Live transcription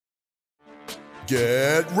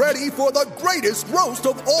Get ready for the greatest roast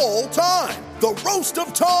of all time, the Roast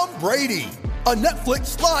of Tom Brady, a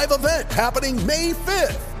Netflix live event happening May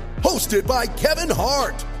 5th. Hosted by Kevin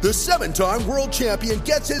Hart, the 7-time world champion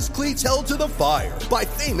gets his cleats held to the fire by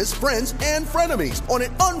famous friends and frenemies on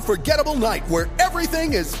an unforgettable night where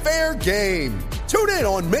everything is fair game. Tune in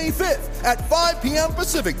on May 5th at 5 p.m.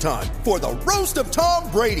 Pacific time for the Roast of Tom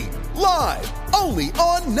Brady, live only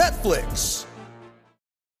on Netflix.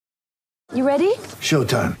 You ready?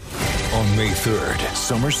 Showtime. On May 3rd,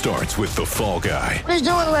 summer starts with The Fall Guy. Let's do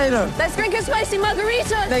it later. Let's drink a spicy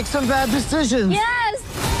margarita. Make some bad decisions.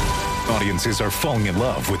 Yes! Audiences are falling in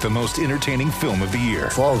love with the most entertaining film of the year.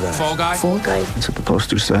 Fall Guy. Fall Guy? Fall guy. That's what the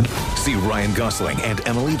poster said. See Ryan Gosling and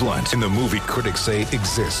Emily Blunt in the movie critics say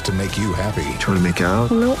exists to make you happy. Trying to make it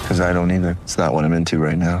out? Nope. Because I don't either. It's not what I'm into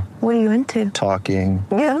right now. What are you into? Talking.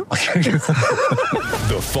 Yeah.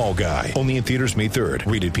 The Fall Guy. Only in theaters May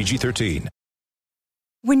 3rd. Rated PG-13.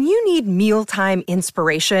 When you need mealtime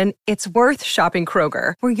inspiration, it's worth shopping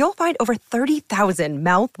Kroger, where you'll find over 30,000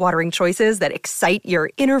 mouth-watering choices that excite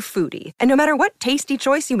your inner foodie. And no matter what tasty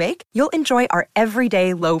choice you make, you'll enjoy our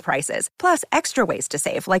everyday low prices, plus extra ways to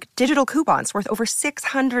save, like digital coupons worth over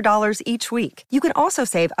 $600 each week. You can also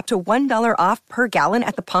save up to $1 off per gallon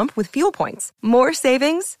at the pump with fuel points. More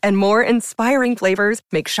savings and more inspiring flavors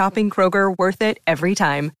make shopping Kroger worth it every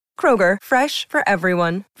time. Kroger, fresh for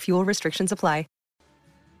everyone. Fuel restrictions apply.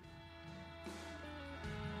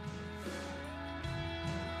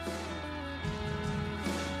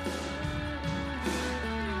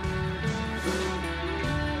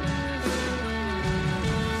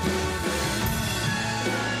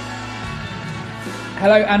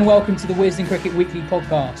 Hello and welcome to the Wisden Cricket Weekly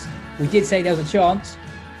podcast. We did say there was a chance.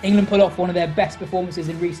 England pulled off one of their best performances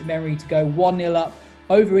in recent memory to go 1-0 up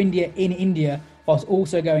over India in India, whilst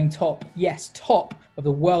also going top of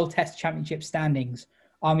the World Test Championship standings.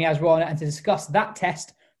 I'm Yaz Rana, and to discuss that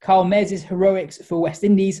test, Carl Mez's heroics for West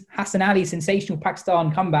Indies, Hassan Ali's sensational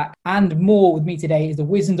Pakistan comeback, and more with me today is the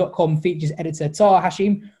Wisden.com features editor Taha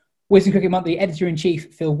Hashim, Wisden Cricket Monthly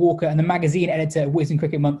editor-in-chief Phil Walker, and the magazine editor of Wisden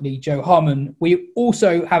Cricket Monthly, Joe Harmon. We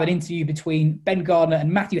also have an interview between Ben Gardner and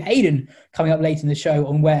Matthew Hayden coming up later in the show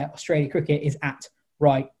on where Australia cricket is at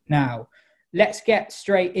right now. Let's get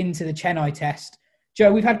straight into the Chennai test.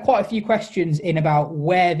 Joe, we've had quite a few questions in about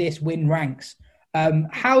where this win ranks.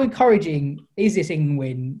 How encouraging is this England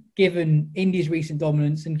win, given India's recent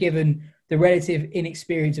dominance and given the relative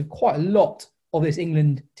inexperience of quite a lot of this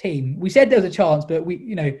England team? We said there was a chance, but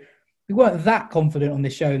we weren't that confident on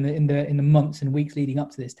this show in the months and weeks leading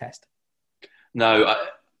up to this test. No,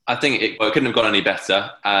 I think it couldn't have gone any better.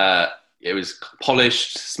 It was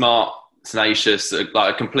polished, smart, tenacious,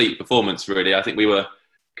 like a complete performance, really. I think we were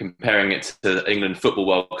comparing it to the England Football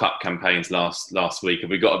World Cup campaigns last week, and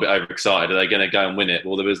we got a bit overexcited. Are they going to go and win it?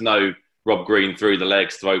 Well, there was no Rob Green through the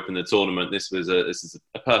legs to open the tournament. This is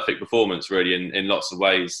a perfect performance, really, in lots of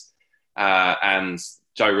ways. And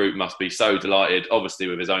Joe Root must be so delighted, obviously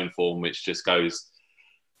with his own form, which just goes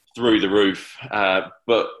through the roof.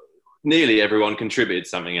 But nearly everyone contributed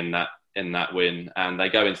something in that win, and they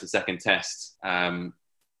go into the second test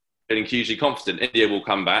feeling hugely confident. India will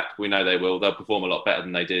come back. We know they will. They'll perform a lot better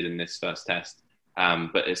than they did in this first test.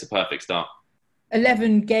 But it's a perfect start.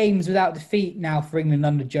 11 games without defeat now for England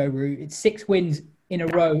under Joe Root. It's 6 wins in a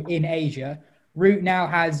row in Asia. Root now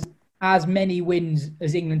has as many wins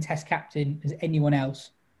as England Test captain as anyone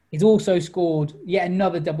else. He's also scored yet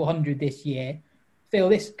another double hundred this year. Phil,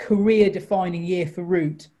 this career-defining year for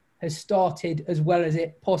Root has started as well as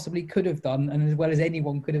it possibly could have done and as well as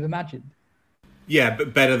anyone could have imagined. Yeah,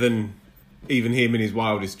 but better than even him in his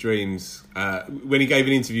wildest dreams. When he gave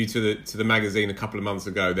an interview to the magazine a couple of months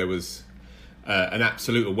ago, there was an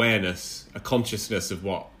absolute awareness, a consciousness of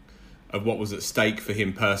what was at stake for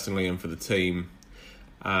him personally and for the team.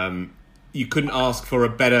 You couldn't ask for a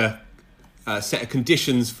better set of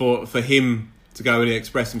conditions for him to go and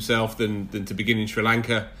express himself than to begin in Sri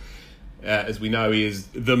Lanka. As we know, he is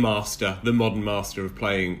the modern master of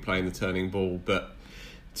playing the turning ball. But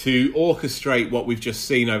to orchestrate what we've just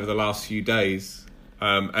seen over the last few days,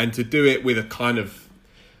 and to do it with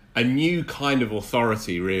a new kind of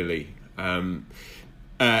authority, really. To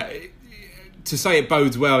say it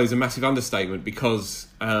bodes well is a massive understatement because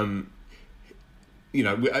some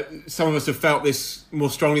of us have felt this more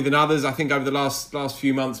strongly than others, I think, over the last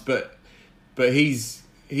few months. But he's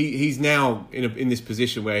now in this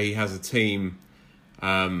position where he has a team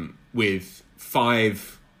with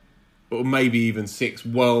 5 or maybe even 6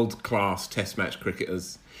 world-class Test match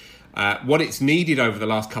cricketers. What it's needed over the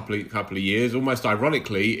last couple of years, almost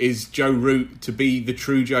ironically, is Joe Root to be the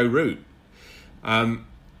true Joe Root.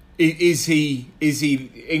 Is he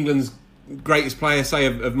England's greatest player, say,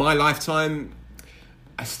 of my lifetime?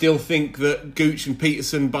 I still think that Gooch and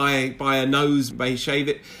Peterson by a nose may shave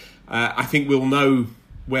it. I think we'll know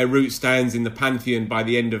where Root stands in the pantheon by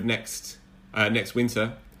the end of next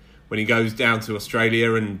winter, when he goes down to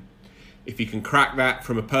Australia, and if he can crack that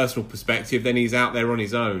from a personal perspective, then he's out there on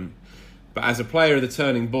his own. But as a player of the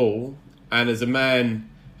turning ball, and as a man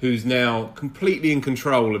who's now completely in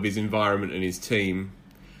control of his environment and his team,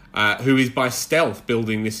 who is by stealth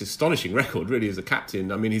building this astonishing record, really, as a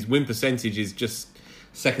captain. I mean, his win percentage is just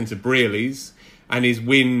second to Brearley's, and his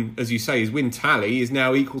win, as you say, his win tally is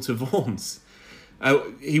now equal to Vaughan's.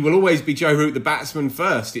 He will always be Joe Root, the batsman,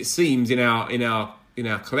 first, it seems, in our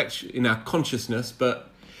collection, in our consciousness. But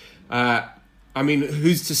I mean,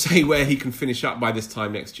 who's to say where he can finish up by this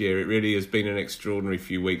time next year? It really has been an extraordinary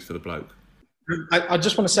few weeks for the bloke. I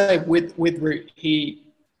just want to say, with Root, he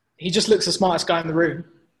just looks the smartest guy in the room.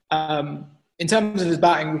 In terms of his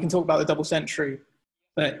batting, we can talk about the double century.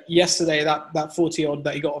 But yesterday, that 40 odd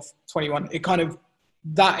that he got off 21, it kind of,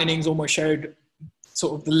 that innings almost showed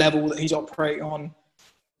sort of the level that he's operating on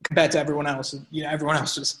compared to everyone else. You know, everyone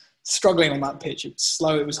else was struggling on that pitch. It was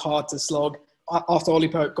slow. It was hard to slog. After Ollie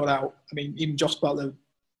Pope got out, I mean, even Josh Buttler,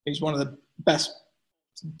 who's one of the best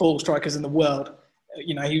ball strikers in the world,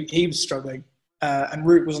 you know, he was struggling, and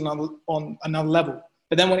Root was on another level.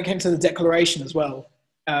 But then when it came to the declaration as well,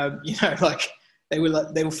 you know, like they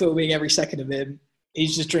were filming every second of him.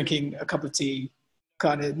 He's just drinking a cup of tea,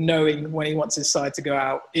 kind of knowing when he wants his side to go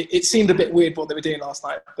out. It seemed a bit weird what they were doing last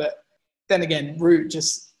night, but then again, Root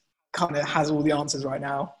just kind of has all the answers right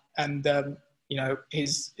now, and you know,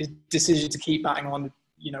 his decision to keep batting on,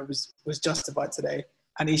 you know, was justified today.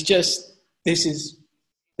 And he's just, this is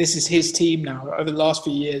his team now. Over the last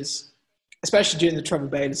few years, especially during the Trevor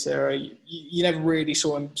Bayliss era, you never really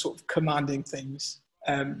saw him sort of commanding things.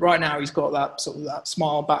 Right now, he's got that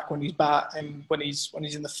smile back when he's batting, when he's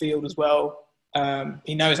in the field as well.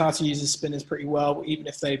 He knows how to use his spinners pretty well, even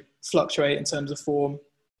if they fluctuate in terms of form.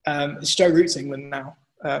 It's Joe Root's England now,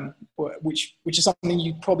 which is something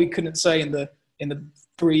you probably couldn't say in the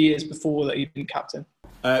 3 years before that he'd been captain.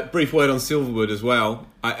 Brief word on Silverwood as well.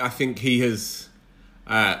 I think he has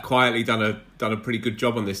quietly done a pretty good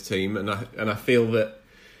job on this team, and I feel that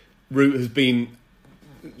Root has been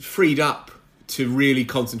freed up to really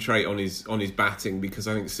concentrate on his batting, because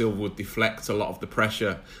I think Silverwood deflects a lot of the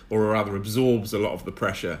pressure, or rather absorbs a lot of the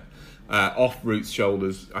pressure off Root's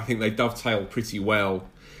shoulders. I think they dovetail pretty well.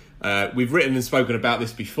 We've written and spoken about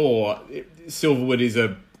this before. Silverwood is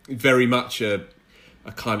very much a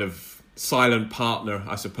kind of silent partner,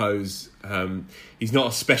 I suppose. He's not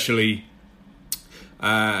especially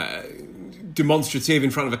demonstrative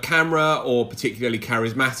in front of a camera or particularly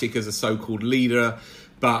charismatic as a so-called leader,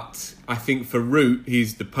 but I think for Root,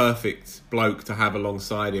 he's the perfect bloke to have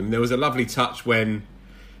alongside him. There was a lovely touch when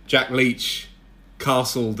Jack Leach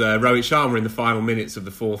castled Rohit Sharma in the final minutes of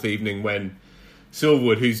the fourth evening, when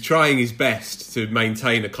Silverwood, who's trying his best to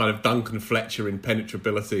maintain a kind of Duncan Fletcher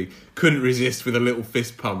impenetrability, couldn't resist with a little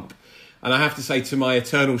fist pump. And I have to say, to my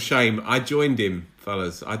eternal shame, I joined him,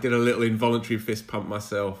 fellas. I did a little involuntary fist pump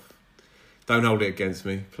myself. Don't hold it against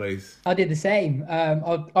me, please. I did the same.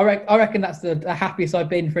 I reckon that's the happiest I've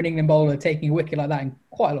been for an England bowler taking a wicket like that in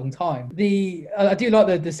quite a long time. I do like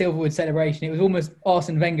the Silverwood celebration. It was almost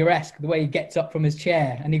Arsene Wenger-esque, the way he gets up from his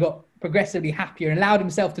chair, and he got progressively happier and allowed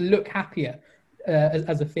himself to look happier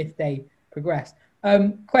as the fifth day progressed.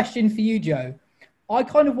 Question for you, Joe. I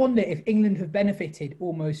kind of wonder if England have benefited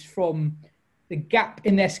almost from the gap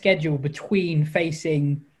in their schedule between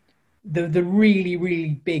facing the really, really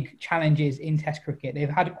big challenges in Test cricket. They've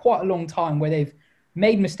had quite a long time where they've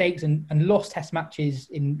made mistakes and lost Test matches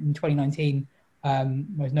in 2019,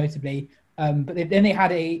 most notably. But then they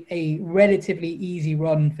had a relatively easy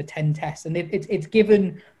run for 10 Tests. And it's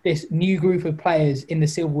given this new group of players in the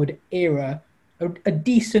Silverwood era a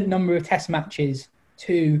decent number of Test matches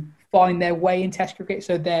to find their way in Test cricket.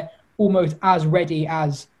 So they're almost as ready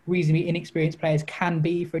as reasonably inexperienced players can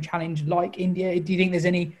be for a challenge like India. Do you think there's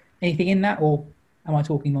anything in that, or am I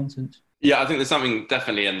talking nonsense? Yeah, I think there's something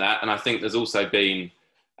definitely in that. And I think there's also been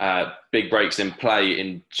big breaks in play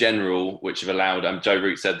in general, which have allowed, Joe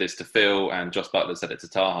Root said this to Phil and Josh Buttler said it to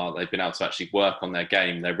Taha, they've been able to actually work on their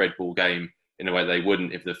game, their red ball game, in a way they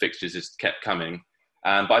wouldn't if the fixtures just kept coming.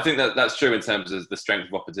 But I think that's true in terms of the strength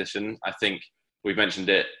of opposition. I think we mentioned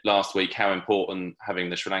it last week, how important having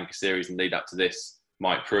the Sri Lanka series and lead up to this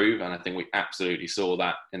might prove. And I think we absolutely saw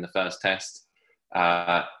that in the first Test.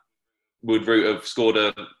 Would Root have scored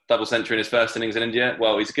a double century in his first innings in India?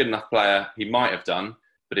 Well, he's a good enough player. He might have done,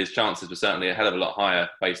 but his chances were certainly a hell of a lot higher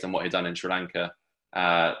based on what he'd done in Sri Lanka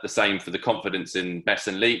The same for the confidence in Bess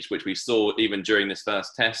and Leach, which we saw even during this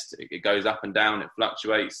first test. It goes up and down, it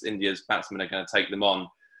fluctuates. India's batsmen are going to take them on,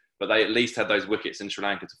 but they at least had those wickets in Sri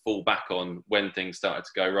Lanka to fall back on when things started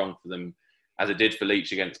to go wrong for them, as it did for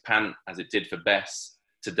Leach against Pant, as it did for Bess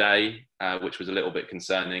today, which was a little bit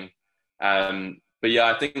concerning. But yeah,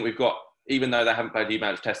 I think we've got, even though they haven't played huge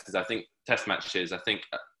amount of test matches, I think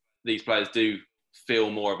these players do feel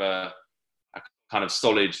more of a kind of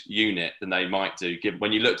solid unit than they might do.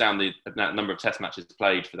 When you look down the number of test matches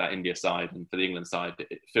played for that India side and for the England side,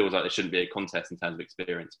 it feels like there shouldn't be a contest in terms of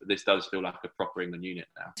experience, but this does feel like a proper England unit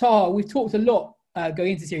now. Tar, we've talked a lot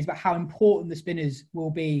going into the series about how important the spinners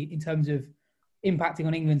will be in terms of impacting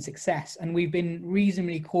on England's success, and we've been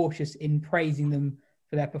reasonably cautious in praising them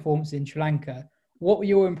for their performance in Sri Lanka. What were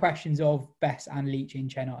your impressions of Bess and Leach in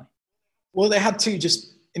Chennai? Well, they had two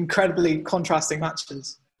just incredibly contrasting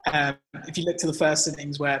matches. If you look to the first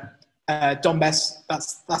innings where Dom Bess,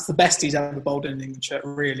 that's the best he's ever bowled in an England shirt,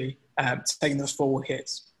 really, taking those 4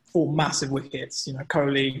 massive wickets,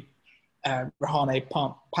 Kohli, Rahane,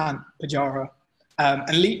 Pant, Pujara.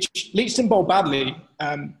 And Leach didn't bowl badly.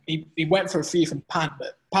 He went for a few from Pant,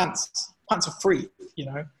 but Pant's a freak,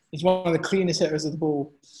 He's one of the cleanest hitters of the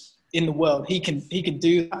ball in the world. He can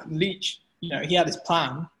do that. And Leach, he had his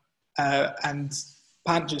plan, and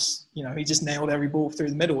Pant just, he just nailed every ball through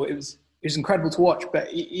the middle. It was incredible to watch, but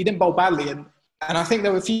he didn't bowl badly. And I think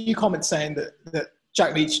there were a few comments saying that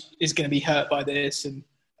Jack Leach is going to be hurt by this. And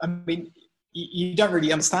I mean, you don't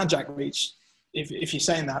really understand Jack Leach if you're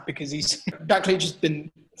saying that, because Jack Leach has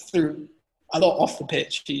been through a lot off the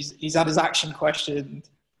pitch. He's had his action questioned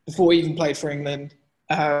before he even played for England.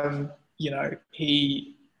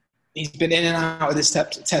 He's been in and out of this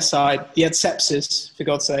test side. He had sepsis, for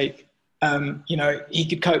God's sake. He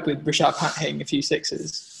could cope with Rishabh Pant hitting a few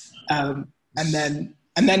sixes. And then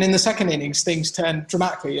in the second innings, things turned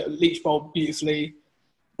dramatically. Leach bowled beautifully,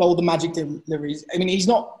 bowled the magic deliveries. I mean, he's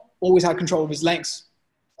not always had control of his lengths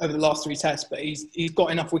over the last 3 tests, but he's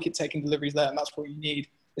got enough wicket-taking deliveries there, and that's what you need,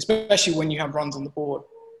 especially when you have runs on the board.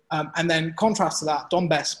 And then contrast to that, Dom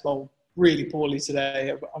Bess bowled really poorly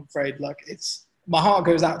today. I'm afraid, my heart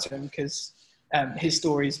goes out to him because his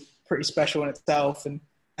story is pretty special in itself, and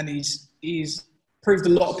he's proved a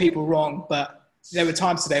lot of people wrong. But there were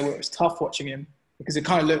times today where it was tough watching him because it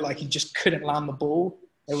kind of looked like he just couldn't land the ball.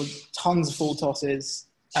 There were tons of full tosses.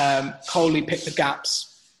 Kohli picked the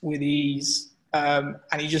gaps with ease, and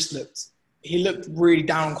he looked really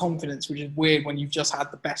down on confidence, which is weird when you've just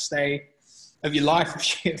had the best day of your life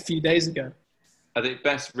a few days ago. I think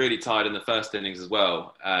Bess really tired in the first innings as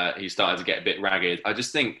well. He started to get a bit ragged. I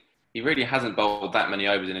just think he really hasn't bowled that many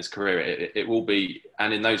overs in his career. It will be,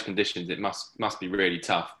 and in those conditions, it must be really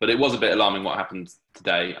tough. But it was a bit alarming what happened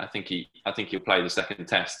today. I think he'll play the second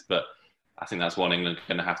test, but I think that's one England are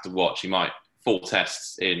going to have to watch. 4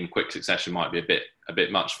 tests in quick succession might be a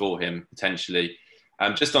bit much for him potentially.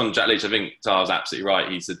 Just on Jack Leach, I think Tar's absolutely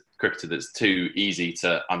right. He's a cricketer that's too easy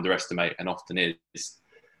to underestimate, and often is.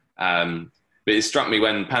 But it struck me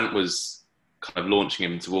when Pant was kind of launching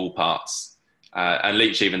him into all parts, and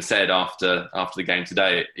Leach even said after the game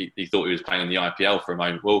today, he thought he was playing in the IPL for a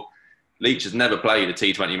moment. Well, Leach has never played a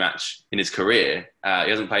T20 match in his career. He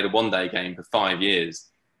hasn't played a one-day game for 5 years.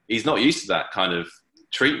 He's not used to that kind of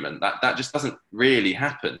treatment. That just doesn't really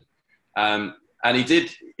happen. And he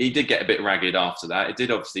did get a bit ragged after that. It did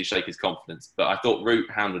obviously shake his confidence, but I thought Root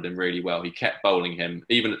handled him really well. He kept bowling him,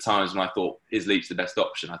 even at times when I thought, is Leach the best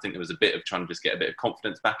option? I think there was a bit of trying to just get a bit of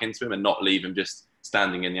confidence back into him and not leave him just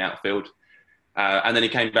standing in the outfield. And then he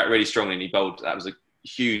came back really strongly and he bowled. That was a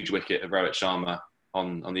huge wicket of Rohit Sharma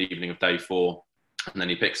on the evening of day 4. And then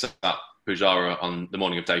he picks up Pujara on the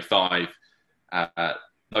morning of day 5.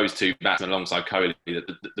 Those 2 batsmen alongside Kohli,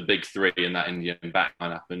 the big 3 in that Indian back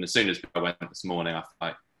lineup. And as soon as I went this morning, I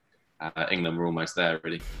felt like England were almost there,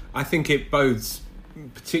 really. I think it bodes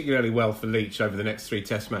particularly well for Leach over the next 3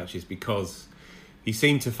 test matches because he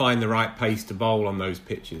seemed to find the right pace to bowl on those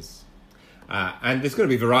pitches. And there's going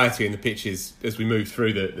to be variety in the pitches as we move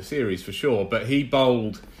through the series for sure. But he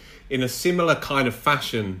bowled in a similar kind of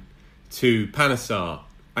fashion to Panesar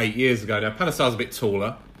 8 years ago. Now, Panesar's a bit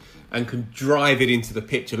taller and can drive it into the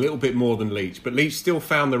pitch a little bit more than Leach. But Leach still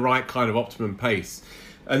found the right kind of optimum pace.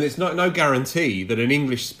 And there's no guarantee that an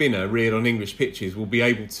English spinner reared on English pitches will be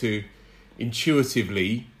able to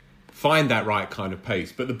intuitively find that right kind of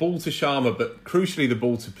pace. But the ball to Sharma, but crucially the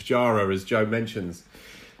ball to Pujara, as Joe mentions,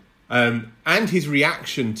 and his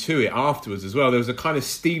reaction to it afterwards as well. There was a kind of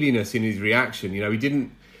steeliness in his reaction. He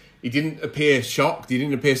didn't appear shocked. He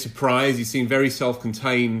didn't appear surprised. He seemed very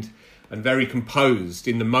self-contained. and very composed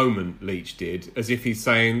in the moment. Leach did, as if he's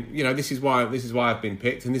saying, you know, this is why I've been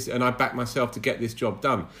picked, and I back myself to get this job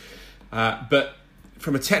done. But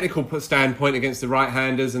from a technical standpoint, against the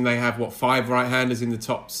right-handers, and they have 5 right-handers in the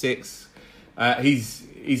top 6,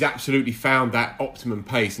 he's absolutely found that optimum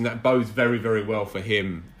pace, and that bodes very, very well for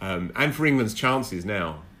him and for England's chances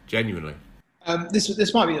now. Genuinely,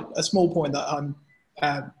 this might be a small point that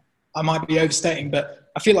I might be overstating,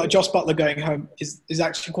 but I feel like Josh Buttler going home is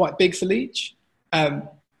actually quite big for Leach.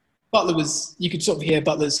 Buttler you could sort of hear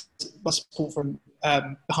Butler's support from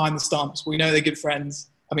behind the stumps. We know they're good friends.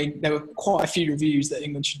 I mean, there were quite a few reviews that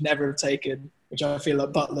England should never have taken, which I feel like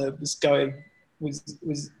Buttler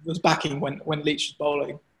was backing when Leach was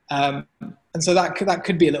bowling. And so that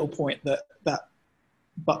could be a little point that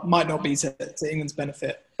but might not be to England's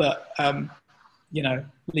benefit. But, you know,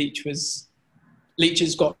 Leach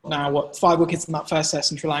has got now 5 wickets in that first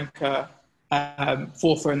test in Sri Lanka,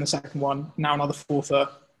 4 in the second one, now another 4.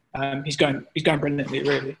 He's going brilliantly,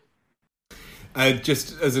 really.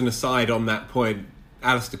 Just as an aside on that point,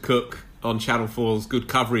 Alistair Cook on Channel 4's good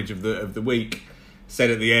coverage of the week said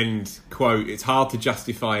at the end, quote, "It's hard to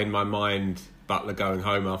justify in my mind Buttler going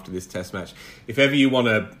home after this test match. If ever you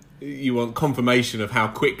want confirmation of how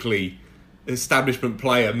quickly establishment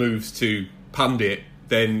player moves to pundit,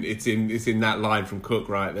 then it's in that line from Cook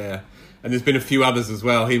right there." And there's been a few others as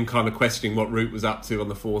well, him kind of questioning what Root was up to on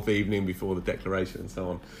the 4th evening before the declaration and so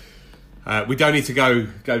on. We don't need to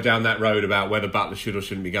go down that road about whether Buttler should or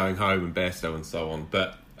shouldn't be going home and Bairstow and so on.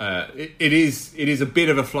 But it is a bit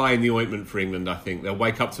of a fly in the ointment for England, I think. They'll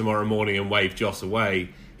wake up tomorrow morning and wave Joss away.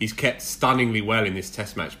 He's kept stunningly well in this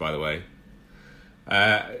test match, by the way.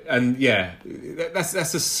 And yeah, that's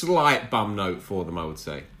a slight bum note for them, I would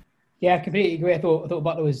say. Yeah, I completely agree. I thought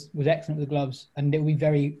Buttler was excellent with the gloves, and it would be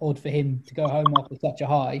very odd for him to go home after such a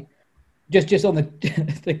high. Just on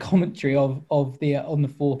the commentary of the on the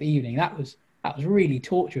 4th evening, that was really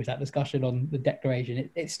torturous. That discussion on the declaration,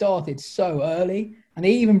 it started so early, and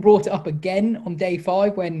they even brought it up again on day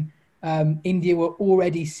 5 when India were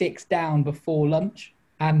already 6 down before lunch.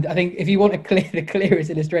 And I think if you want the clearest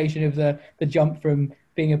illustration of the jump from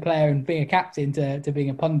being a player and being a captain to being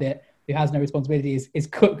a pundit who has no responsibility is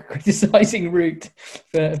Cook criticising Root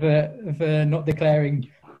for not declaring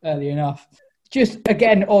early enough. Just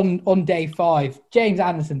again on day 5, James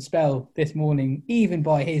Anderson's spell this morning, even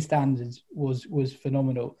by his standards, was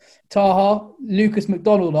phenomenal. Taha, Lucas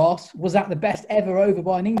McDonald asked, was that the best ever over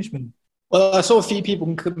by an Englishman? Well, I saw a few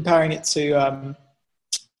people comparing it to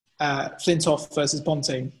Flintoff versus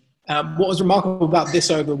Ponting. What was remarkable about this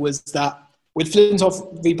over was that with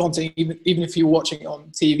Flintoff v Ponting, even if you were watching it on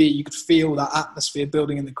TV, you could feel that atmosphere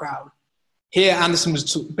building in the crowd. Here, Anderson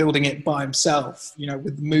was building it by himself, you know,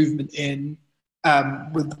 with the movement in,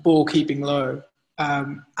 with the ball keeping low.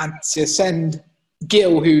 And to send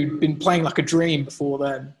Gill, who'd been playing like a dream before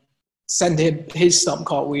then, send him his stump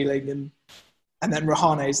cartwheeling and then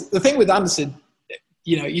Rahane's. The thing with Anderson,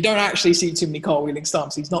 you know, you don't actually see too many cartwheeling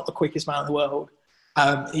stumps. He's not the quickest man in the world.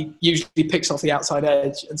 He usually picks off the outside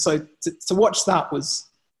edge. And so to watch that was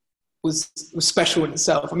special in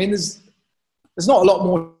itself. I mean, there's not a lot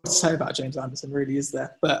more to say about James Anderson, really, is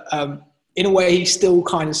there? But in a way, he still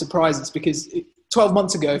kind of surprises, because 12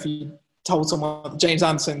 months ago, if you told someone that James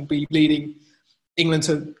Anderson would be leading England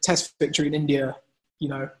to a test victory in India, you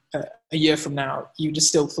know, a year from now, you just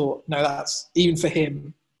still thought, no, that's, even for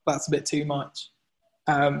him, that's a bit too much.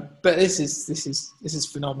 But this is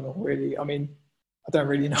phenomenal, really. I mean, I don't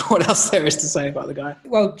really know what else there is to say about the guy.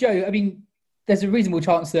 Well, Joe, I mean, there's a reasonable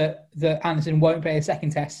chance that Anderson won't play a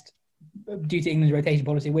second test due to England's rotation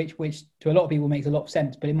policy, which to a lot of people makes a lot of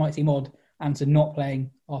sense, but it might seem odd Anderson not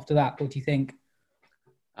playing after that. What do you think?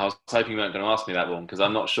 I was hoping you weren't going to ask me that one, because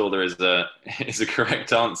I'm not sure there is a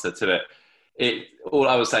correct answer to it. All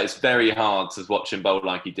I would say, it's very hard to watch him bowl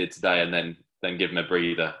like he did today and then give him a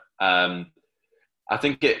breather. I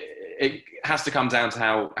think it has to come down to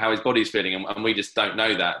how his body's feeling, and we just don't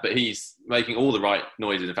know that. But he's making all the right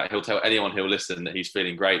noises. In fact, he'll tell anyone who'll listen that he's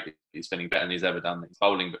feeling great. He's feeling better than he's ever done. He's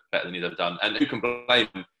bowling better than he's ever done. And who can blame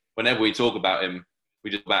him? Whenever we talk about him, we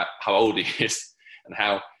just about how old he is and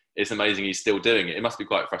how it's amazing he's still doing it. It must be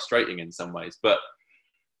quite frustrating in some ways. But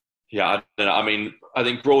yeah, I don't know. I mean, I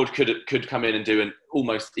think Broad could come in and do an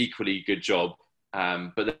almost equally good job.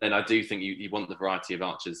 But then I do think you want the variety of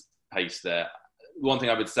Archer's pace there. One thing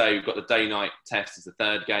I would say, we've got the day-night test as the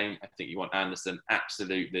third game. I think you want Anderson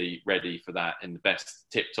absolutely ready for that in the best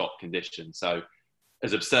tip-top condition. So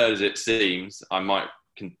as absurd as it seems, I might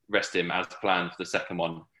rest him as planned for the second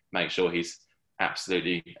one, make sure he's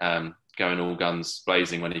absolutely going all guns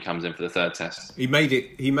blazing when he comes in for the third test. He made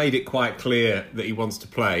it quite clear that he wants to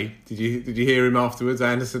play. Did you hear him afterwards,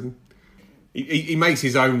 Anderson? He makes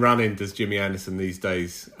his own run-in, does Jimmy Anderson these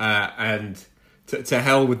days, and to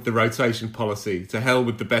hell with the rotation policy, to hell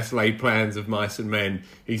with the best laid plans of mice and men.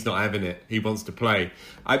 He's not having it. He wants to play.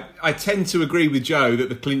 I tend to agree with Joe that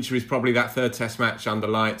the clincher is probably that third test match under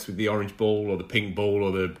lights with the orange ball or the pink ball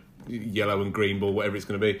or the yellow and green ball, whatever it's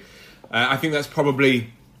going to be. I think that's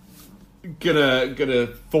probably gonna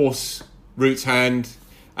force Root's hand,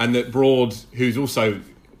 and that Broad, who's also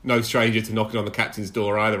no stranger to knocking on the captain's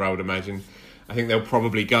door either, I would imagine. I think they'll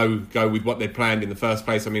probably go with what they planned in the first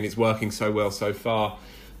place. I mean, it's working so well so far.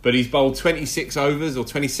 But he's bowled 26 overs or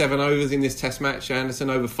 27 overs in this test match, Anderson,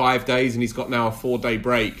 over 5 days, and he's got now a 4-day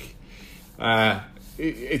break.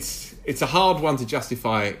 It's a hard one to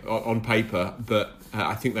justify on paper, but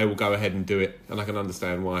I think they will go ahead and do it, and I can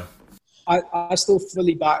understand why. I still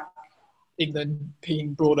fully back England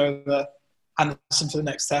being Broad over Anderson for the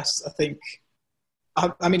next test. I think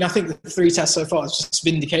the 3 tests so far is just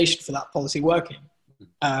vindication for that policy working.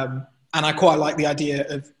 And I quite like the idea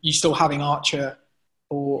of you still having Archer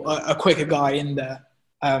or a quicker guy in there.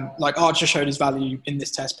 Like Archer showed his value in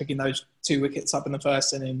this test, picking those 2 wickets up in the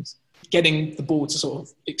first innings, getting the ball to sort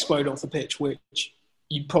of explode off the pitch, which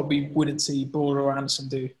you probably wouldn't see Broad or Anderson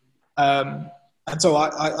do. And so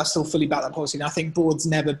I still fully back that policy. And I think Broad's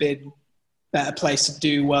never been better placed to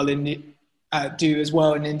do as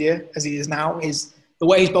well in India as he is now. The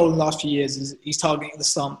way he's bowled in the last few years is he's targeting the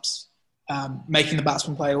stumps, making the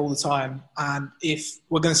batsman play all the time. And if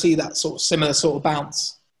we're going to see that similar sort of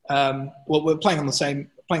bounce, we're playing on the same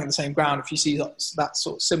ground. If you see that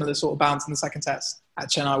similar sort of bounce in the second test at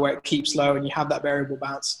Chennai, where it keeps low and you have that variable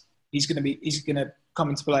bounce, he's going to come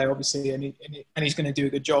into play, obviously, and he's going to do a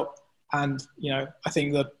good job. And I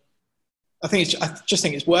just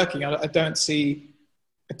think it's working. I don't see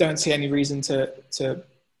any reason to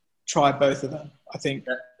try both of them. I think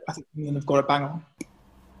England have got it bang on.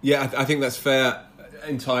 Yeah, I think that's fair,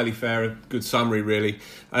 entirely fair. A good summary, really.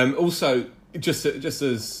 Also, just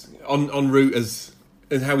as on Root as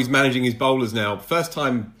how he's managing his bowlers now. First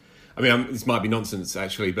time, this might be nonsense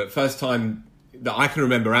actually, but first time that I can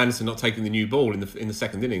remember Anderson not taking the new ball in the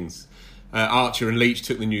second innings. Archer and Leach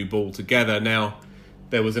took the new ball together. Now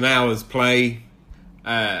there was an hour's play.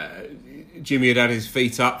 Jimmy had his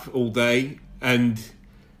feet up all day, and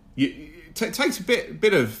it takes a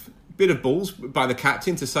bit of balls by the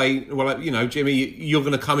captain to say, well, Jimmy, you're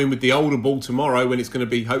going to come in with the older ball tomorrow when it's going to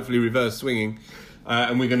be hopefully reverse swinging,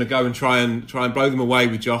 and we're going to go and try and blow them away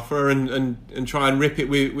with Jofra and try and rip it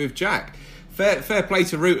with Jack. Fair play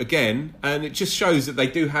to Root again, and it just shows that they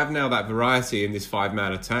do have now that variety in this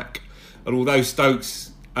 5-man attack. And although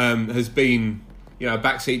Stokes has been a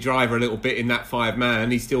backseat driver a little bit in that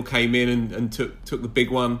 5-man, he still came in and took the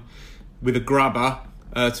big one with a grubber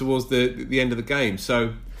towards the end of the game.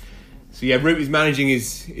 So yeah, Root is managing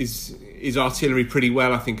his artillery pretty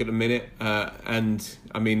well, I think, at the minute. And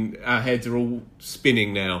our heads are all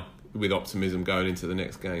spinning now with optimism going into the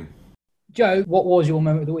next game. Joe, what was your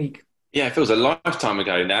moment of the week? Yeah, it feels a lifetime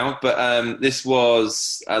ago now, but this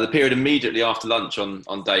was the period immediately after lunch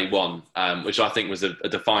on day one, which I think was a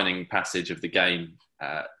defining passage of the game.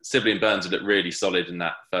 Sibley and Burns looked really solid in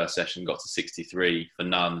that first session, got to 63 for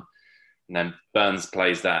none, and then Burns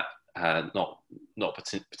plays that not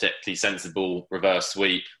particularly sensible reverse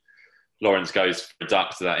sweep. Lawrence goes for a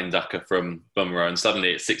duck to that inducker from Bumrah, and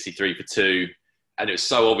suddenly it's 63 for 2, and it was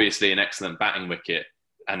so obviously an excellent batting wicket,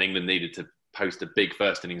 and England needed to post a big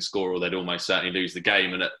first innings score or they'd almost certainly lose the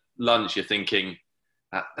game. And at lunch you're thinking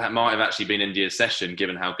that might have actually been India's session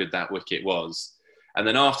given how good that wicket was. And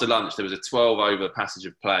then after lunch there was a 12 over passage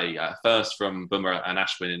of play, first from Bumrah and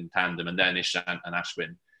Ashwin in tandem, and then Ishant and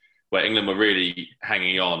Ashwin, where England were really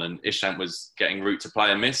hanging on, and Ishant was getting Root to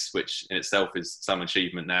play a miss, which in itself is some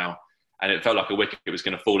achievement now, and it felt like a wicket was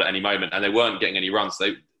going to fall at any moment, and they weren't getting any runs.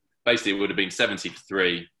 So basically it would have been 70 for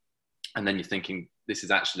 3, and then you're thinking this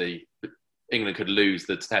is actually, England could lose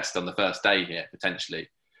the test on the first day here, potentially.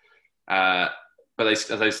 But they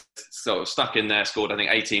sort of stuck in there, scored, I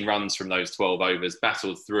think, 18 runs from those 12 overs,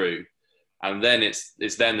 battled through. And then it's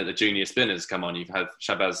then that the junior spinners come on. You've had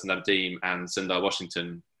Shahbaz Nadeem and Sundar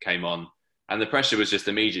Washington came on. And the pressure was just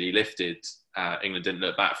immediately lifted. England didn't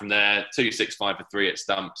look back from there. 2-6-5 for 3 at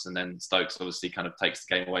stumps. And then Stokes obviously kind of takes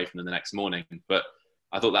the game away from them the next morning. But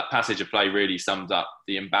I thought that passage of play really summed up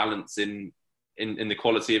the imbalance in the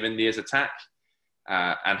quality of India's attack,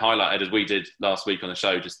 and highlighted, as we did last week on the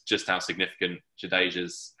show, just how significant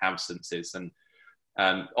Jadeja's absence is. And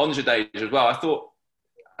on Jadeja as well, I thought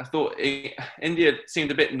I thought India seemed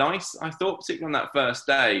a bit nice. I thought, particularly on that first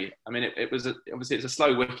day. I mean, it was obviously it's a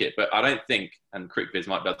slow wicket, but I don't think, and CricViz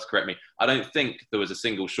might be able to correct me, I don't think there was a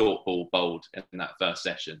single short ball bowled in that first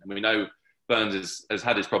session. And we know Burns has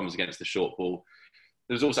had his problems against the short ball.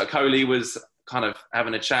 There was also Kohli was kind of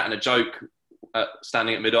having a chat and a joke,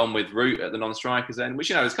 standing at mid-on with Root at the non-strikers end, which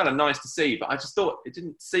is kind of nice to see. But I just thought it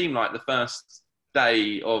didn't seem like the first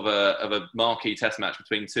day of a marquee Test match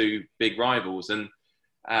between two big rivals. And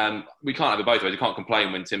we can't have it both ways. You can't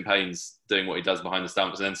complain when Tim Paine's doing what he does behind the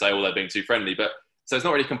stumps and then say, they're being too friendly. But so it's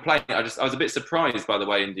not really complaining. I was a bit surprised by the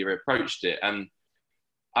way India approached it. And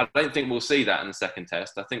I don't think we'll see that in the second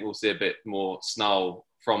test. I think we'll see a bit more snarl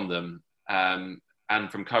from them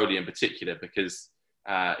and from Kohli in particular, because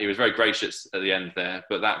he was very gracious at the end there,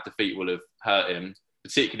 but that defeat will have hurt him,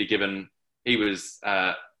 particularly given he was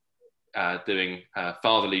doing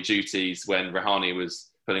fatherly duties when Rahane was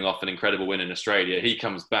pulling off an incredible win in Australia. He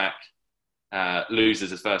comes back,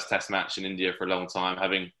 loses his first test match in India for a long time,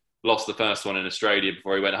 having lost the first one in Australia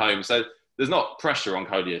before he went home. So there's not pressure on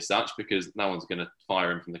Kohli as such, because no one's going to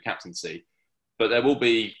fire him from the captaincy. But there will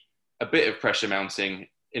be a bit of pressure mounting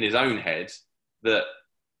in his own head that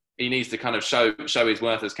he needs to kind of show his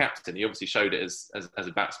worth as captain. He obviously showed it as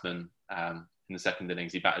a batsman in the second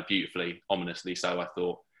innings. He batted beautifully, ominously so, I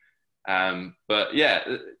thought. But yeah,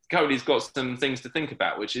 Kohli's got some things to think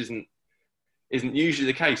about, which isn't usually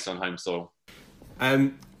the case on home soil.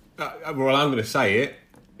 Well, I'm going to say it.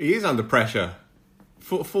 He is under pressure.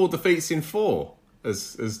 Four defeats in 4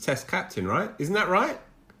 as Test captain, right? Isn't that right?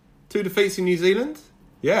 2 defeats in New Zealand?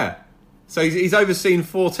 Yeah. So he's overseen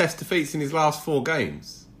 4 Test defeats in his last 4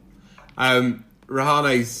 games.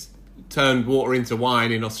 Rahane's turned water into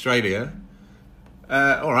wine in Australia.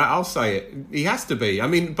 All right, I'll say it. He has to be. I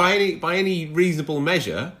mean, by any reasonable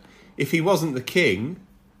measure, if he wasn't the king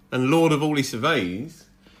and lord of all he surveys,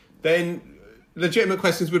 then legitimate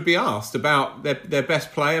questions would be asked about their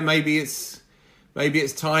best player. Maybe it's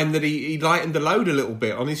time that he lightened the load a little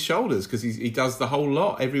bit on his shoulders, because he does the whole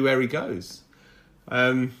lot everywhere he goes.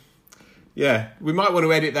 Yeah, we might want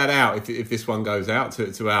to edit that out if this one goes out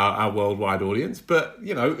to our worldwide audience. But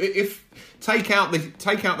if take out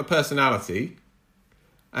the personality,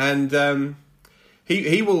 and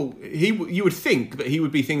you would think that he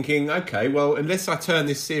would be thinking, okay, well, unless I turn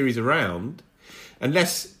this series around,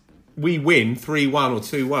 unless we win 3-1 or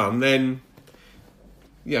 2-1, then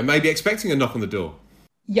maybe expecting a knock on the door.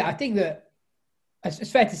 Yeah, I think that it's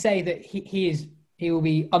fair to say that he will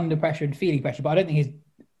be under pressure and feeling pressure, but I don't think his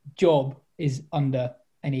job is under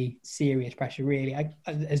any serious pressure, really.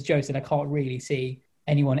 As Joe said, I can't really see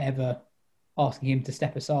anyone ever asking him to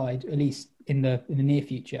step aside, at least in the near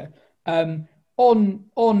future.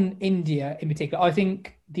 On India in particular, I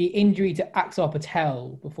think the injury to Axar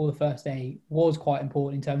Patel before the first day was quite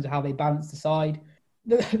important in terms of how they balanced the side.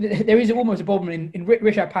 There is almost a problem in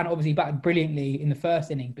Rishabh Pant obviously batted brilliantly in the first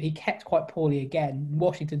inning, but he kept quite poorly again.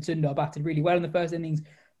 Washington Sundar batted really well in the first innings,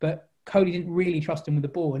 but Kohli didn't really trust him with the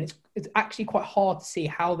ball. And it's actually quite hard to see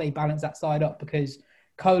how they balance that side up, because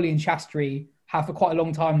Kohli and Shastri have for quite a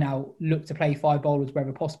long time now looked to play 5 bowlers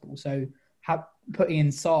wherever possible. So putting in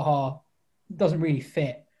Saha doesn't really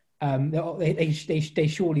fit. They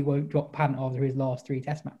surely won't drop Pant after his last 3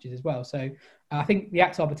 test matches as well. So I think the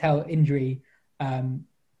Axar Patel injury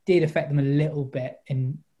did affect them a little bit,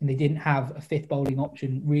 and they didn't have a 5th bowling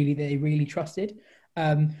option really that they really trusted.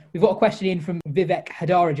 We've got a question in from Vivek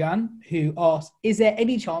Hadarajan, who asks, is there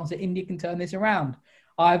any chance that India can turn this around?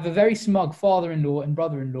 I have a very smug father-in-law and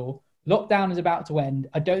brother-in-law. Lockdown is about to end.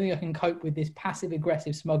 I don't think I can cope with this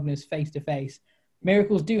passive-aggressive smugness face-to-face.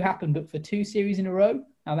 Miracles do happen, but for 2 series in a row,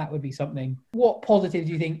 now that would be something. What positives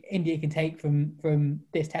do you think India can take from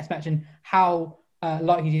this test match, and how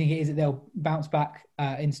likely do you think it is that they'll bounce back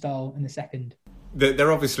in style in the second?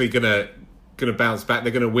 They're obviously going to bounce back.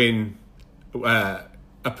 They're going to win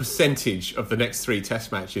a percentage of the next 3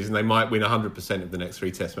 test matches, and they might win 100% of the next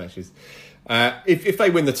 3 test matches. If they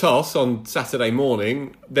win the toss on Saturday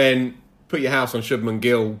morning, then put your house on Shubman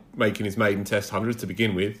Gill making his maiden test 100 to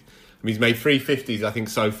begin with. I mean, he's made 350s, I think,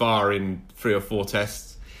 so far in 3 or 4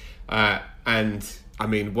 tests. And, I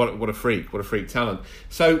mean, what a freak talent.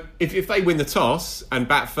 So if they win the toss and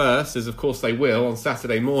bat first, as of course they will on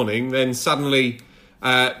Saturday morning, then suddenly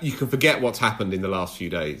you can forget what's happened in the last few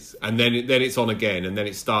days. And then it's on again, and then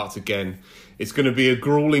it starts again. It's going to be a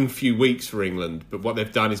gruelling few weeks for England, but what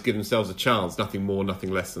they've done is give themselves a chance, nothing more,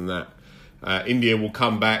 nothing less than that. India will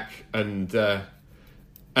come back, and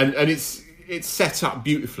it's set up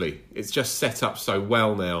beautifully. It's just set up so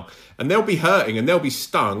well now. And they'll be hurting and they'll be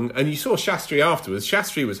stung. And you saw Shastri afterwards.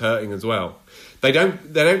 Shastri was hurting as well.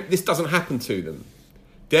 This doesn't happen to them.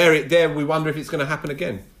 there we wonder if it's going to happen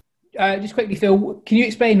again. Just quickly, Phil, can you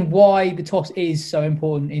explain why the toss is so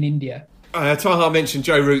important in India? Taha mentioned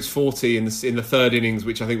Joe Root's 40 in the third innings,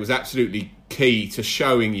 which I think was absolutely key to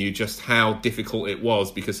showing you just how difficult it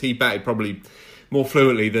was, because he batted probably more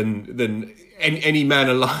fluently than any man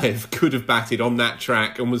alive could have batted on that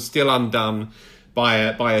track, and was still undone by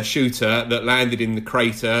a shooter that landed in the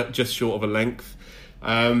crater just short of a length.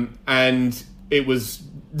 And it was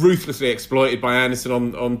ruthlessly exploited by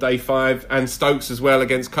Anderson on day 5, and Stokes as well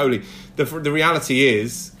against Kohli. The reality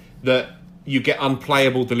is that you get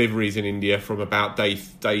unplayable deliveries in India from about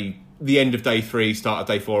the end of day 3, start of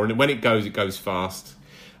day 4, and when it goes fast.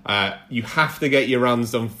 You have to get your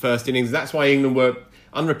runs on first innings. That's why England were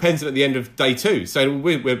unrepentant at the end of day 2. So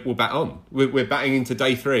we'll bat on. We're batting into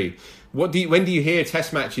day 3. When do you hear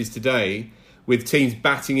Test matches today with teams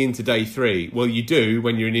batting into day 3? Well, you do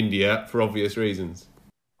when you're in India for obvious reasons.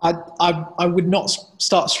 I would not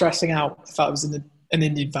start stressing out if I was an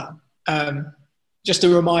Indian fan. Just a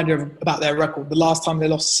reminder about their record. The last time they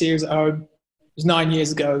lost a series at home was 9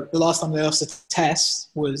 years ago. The last time they lost a test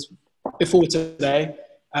was before today.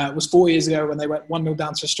 Was 4 years ago when they went 1-0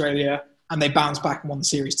 down to Australia and they bounced back and won the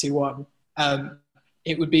series 2-1.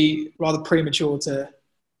 It would be rather premature to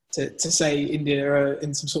say India are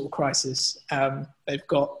in some sort of crisis. They've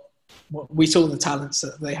got we saw the talents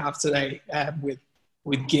that they have today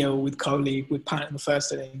with Gill, with Kohli, with Pant in the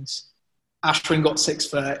first innings. Ashwin got 6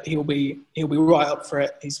 for it. He'll be right up for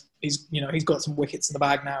it. He's got some wickets in the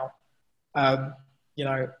bag now.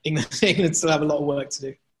 England still have a lot of work to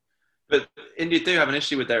do. But India do have an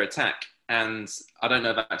issue with their attack, and I don't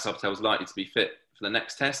know if Axar Patel is likely to be fit for the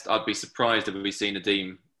next test. I'd be surprised if we've seen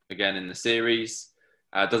Nadeem again in the series.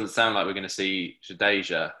 It doesn't sound like we're going to see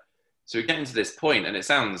Jadeja. So we're getting to this point, and it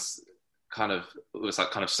sounds kind of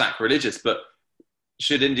sacrilegious, but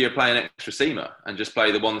should India play an extra seamer and just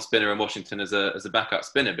play the one spinner and Washington as a backup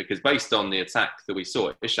spinner? Because based on the attack that we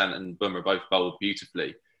saw, Ishant and Bumrah both bowled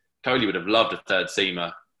beautifully. Kohli would have loved a third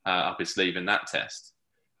seamer up his sleeve in that test.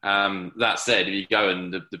 That said, if you go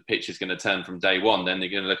and the pitch is going to turn from day 1, then they're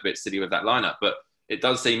going to look a bit silly with that lineup. But it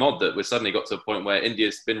does seem odd that we've suddenly got to a point where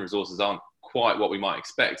India's spin resources aren't quite what we might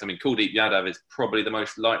expect. I mean, Kuldeep Yadav is probably the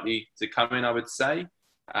most likely to come in, I would say.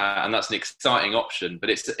 And that's an exciting option, but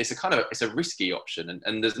it's a risky option.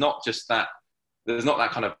 And there's not that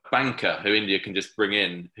kind of banker who India can just bring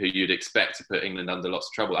in who you'd expect to put England under lots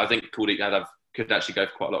of trouble. I think Kuldeep Yadav could actually go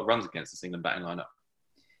for quite a lot of runs against this England batting lineup.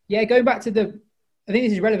 Yeah, I think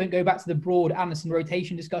this is relevant. Go back to the broad Anderson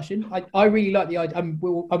rotation discussion. I really like the idea. I'm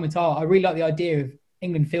with Tar. I really like the idea of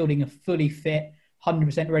England fielding a fully fit,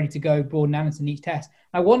 100% ready to go Broad and Anderson each test.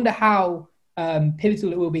 I wonder how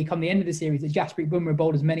pivotal it will be come the end of the series that Jasprit Bumrah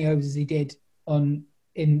bowled as many overs as he did in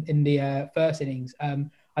the first innings. I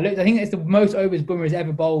think it's the most overs Bumrah has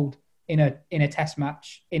ever bowled in a test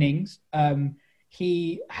match innings.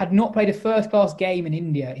 He had not played a first-class game in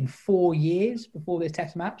India in 4 years before this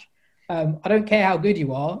test match. I don't care how good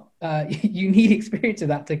you are. You need experience of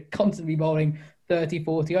that to constantly bowling 30,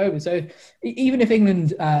 40 overs. So even if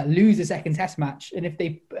England lose a second test match and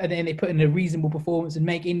then they put in a reasonable performance and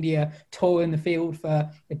make India toil in the field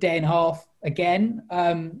for a day and a half again,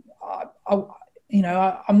 I'm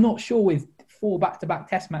not sure with 4 back-to-back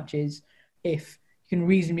test matches if you can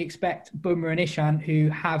reasonably expect Bumrah and Ishant, who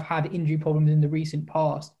have had injury problems in the recent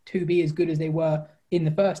past, to be as good as they were in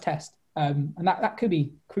the first test. And that could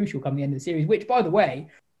be crucial come the end of the series, which, by the way,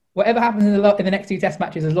 whatever happens in the next 2 test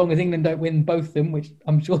matches, as long as England don't win both of them, which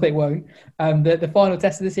I'm sure they won't, the final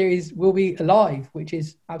test of the series will be alive, which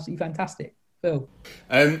is absolutely fantastic. Phil?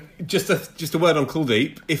 Just a word on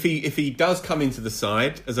Kuldeep. If he does come into the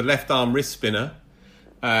side as a left-arm wrist spinner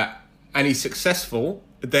and he's successful,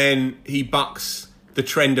 then he bucks the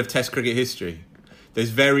trend of Test cricket history.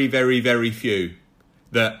 There's very, very, very few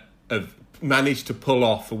that have managed to pull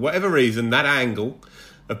off, for whatever reason, that angle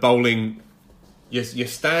of bowling your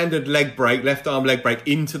standard leg break, left arm leg break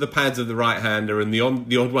into the pads of the right hander, and the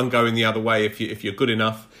odd one going the other way if you're good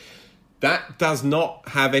enough. That does not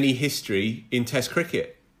have any history in Test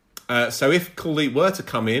cricket. So if Kuldeep were to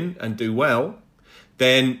come in and do well,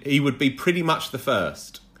 then he would be pretty much the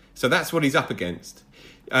first. So that's what he's up against.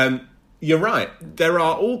 You're right. There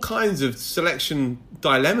are all kinds of selection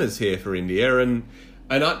dilemmas here for India, and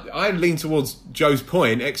I lean towards Joe's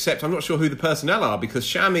point, except I'm not sure who the personnel are, because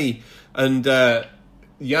Shami and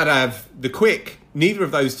Yadav, the quick, neither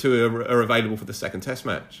of those two are available for the second Test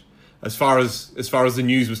match. As far as the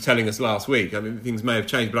news was telling us last week, I mean, things may have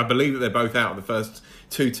changed, but I believe that they're both out of the first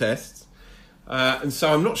 2 tests. And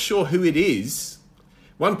so I'm not sure who it is.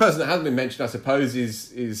 One person that hasn't been mentioned, I suppose,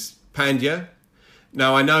 is Pandya.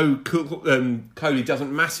 Now, I know Kohli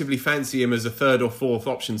doesn't massively fancy him as a third or fourth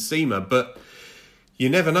option seamer, but you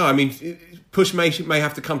never know. I mean, push may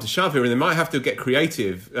have to come to shove here, and they might have to get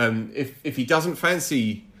creative. If he doesn't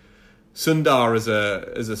fancy Sundar as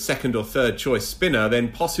a second or third choice spinner,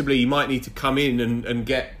 then possibly he might need to come in and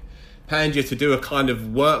get Pandya to do a kind of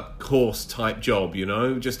workhorse type job,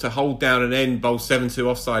 just to hold down an end, bowl 7-2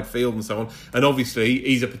 offside field and so on. And obviously,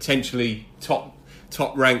 he's a potentially top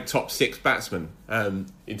ranked, top 6 batsman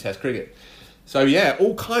in Test cricket. So yeah,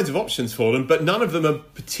 all kinds of options for them, but none of them are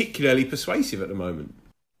particularly persuasive at the moment.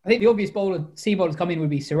 I think the obvious seam bowler to come in would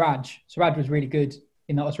be Siraj. Siraj was really good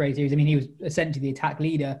in that Australia series. I mean, he was essentially the attack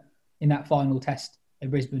leader in that final test at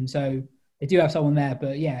Brisbane. So they do have someone there,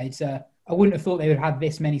 but yeah, it's I wouldn't have thought they would have had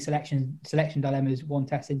this many selection dilemmas one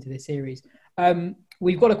test into this series.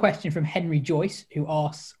 We've got a question from Henry Joyce, who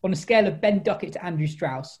asks, on a scale of Ben Duckett to Andrew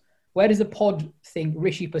Strauss, where does the pod think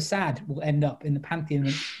Rishi Prasad will end up in the pantheon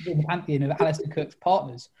of Alistair Cook's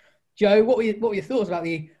partners? Joe, what were your thoughts about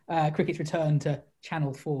the cricket's return to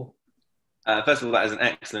Channel 4? First of all, that is an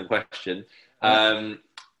excellent question.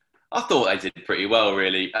 I thought they did pretty well,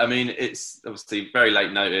 really. I mean, it's obviously very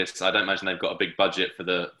late notice. I don't imagine they've got a big budget for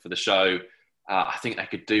the show. I think they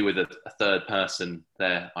could do with a third person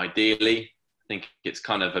there, ideally. I think it's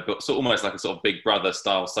kind of almost like a sort of Big Brother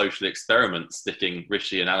style social experiment, sticking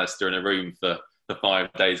Rishi and Alistair in a room for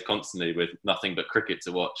 5 days constantly with nothing but cricket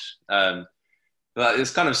to watch. But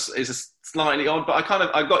it's a slightly odd, but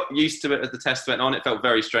I got used to it as the test went on. It felt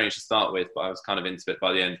very strange to start with, but I was kind of into it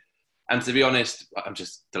by the end. And to be honest, I'm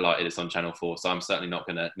just delighted it's on Channel 4, so I'm certainly not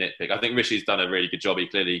going to nitpick. I think Rishi's done a really good job. He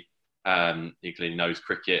clearly knows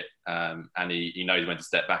cricket, and he knows when to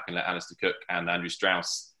step back and let Alistair Cook and Andrew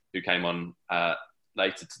Strauss, who came on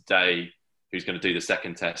later today, who's going to do the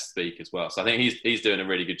second test, speak as well. So I think he's doing a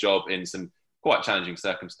really good job in some quite challenging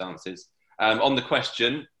circumstances. On the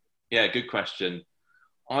question, yeah, good question.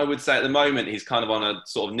 I would say at the moment he's kind of on a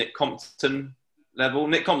sort of Nick Compton level.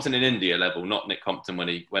 Nick Compton in India level, not Nick Compton when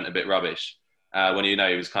he went a bit rubbish. When he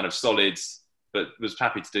was kind of solid, but was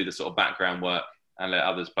happy to do the sort of background work and let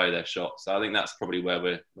others play their shots. So I think that's probably where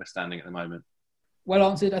we're standing at the moment. Well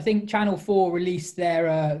answered. I think Channel 4 released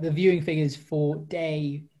their the viewing figures for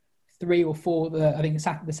day 3 or 4. I think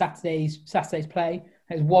the Saturday's play.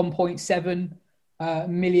 It was 1.7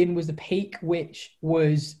 million was the peak, which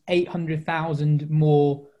was 800,000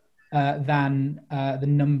 more than the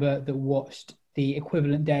number that watched the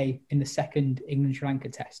equivalent day in the second England-Sri Lanka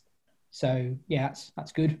test. So yeah,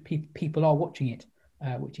 that's good. People are watching it,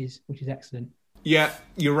 which is excellent. Yeah,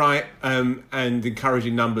 you're right, and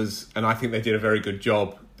encouraging numbers, and I think they did a very good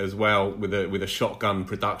job as well with a shotgun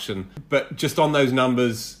production. But just on those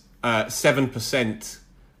numbers, 7%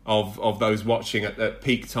 of those watching at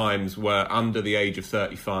peak times were under the age of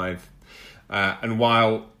 35, and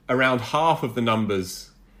while around half of the numbers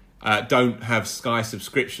don't have Sky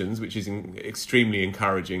subscriptions, which is extremely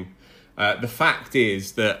encouraging, the fact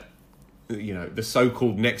is that the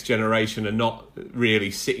so-called next generation are not really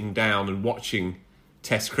sitting down and watching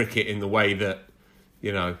Test cricket in the way that,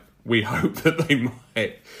 we hope that they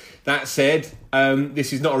might. That said,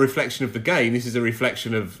 this is not a reflection of the game. This is a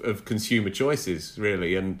reflection of consumer choices,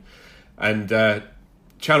 really. And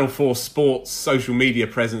Channel 4 Sports social media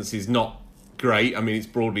presence is not great. I mean, it's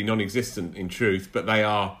broadly non-existent in truth, but they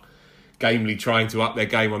are gamely trying to up their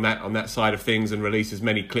game on that side of things and release as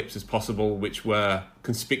many clips as possible, which were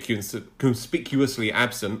conspicuously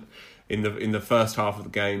absent in the first half of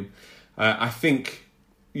the game. I think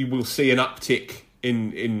you will see an uptick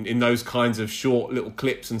in those kinds of short little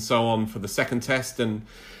clips and so on for the second test, and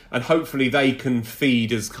hopefully they can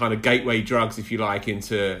feed as kind of gateway drugs, if you like,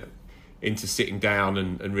 into sitting down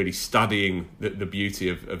and really studying the beauty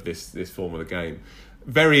of this form of the game.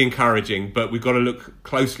 Very encouraging, but we've got to look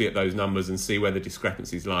closely at those numbers and see where the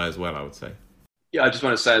discrepancies lie as well, I would say. Yeah, I just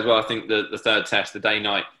want to say as well, I think the third test, the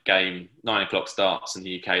day-night game, 9 o'clock starts in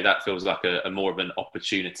the UK, that feels like a more of an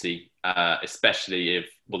opportunity, especially if,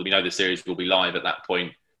 we know the series will be live at that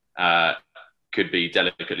point, could be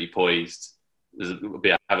delicately poised,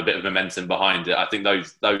 have a bit of momentum behind it. I think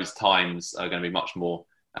those times are going to be much more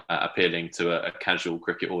appealing to a casual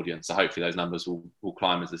cricket audience. So hopefully those numbers will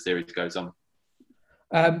climb as the series goes on.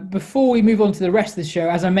 Before we move on to the rest of the show,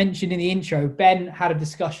 as I mentioned in the intro, Ben had a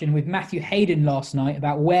discussion with Matthew Hayden last night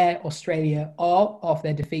about where Australia are after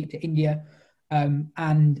their defeat to India,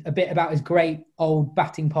 and a bit about his great old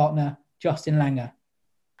batting partner, Justin Langer.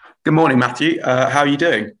 Good morning, Matthew. How are you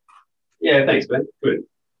doing? Yeah, thanks, Ben. Good.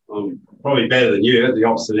 I'm probably better than you at the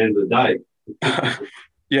opposite end of the day.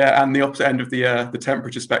 Yeah, and the opposite end of the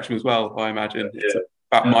temperature spectrum as well, I imagine. Yeah. It's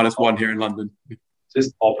about -1 here in London.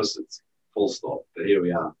 Just opposites. full stop. But here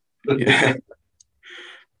we are. Yeah.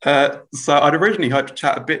 So I'd originally hoped to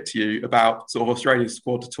chat a bit to you about sort of Australia's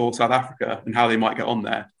squad to tour South Africa and how they might get on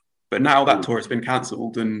there. But now that tour has been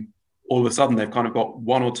cancelled, and all of a sudden they've kind of got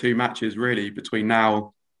one or two matches really between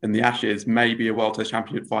now and the Ashes, maybe a World Test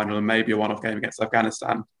Championship final and maybe a one-off game against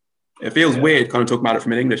Afghanistan. It feels weird kind of talking about it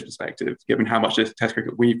from an English perspective, given how much Test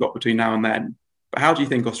cricket we've got between now and then. But how do you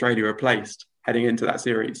think Australia are placed heading into that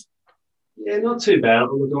series? Yeah, not too bad.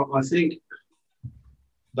 Look, I think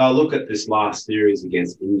they'll look at this last series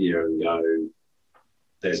against India and go,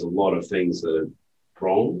 there's a lot of things that are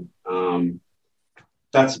wrong.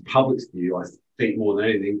 That's a public's view, I think, more than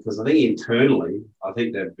anything, because I think internally, I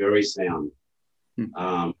think they're very sound.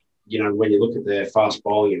 When you look at their fast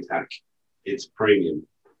bowling attack, it's premium.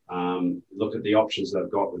 Look at the options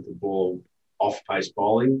they've got with the ball off-pace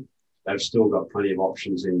bowling. They've still got plenty of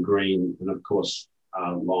options in Green and, of course,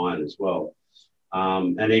 Lyon as well.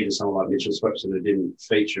 And even someone like Mitchell Swepson, who didn't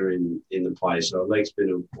feature in the play. So a leg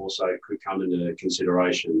spinner also could come into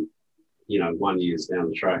consideration, 1 year down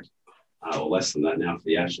the track, or less than that now for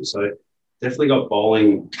the Ashes. So definitely got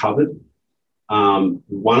bowling covered.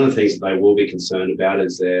 One of the things that they will be concerned about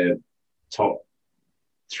is their top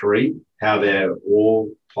three, how they're all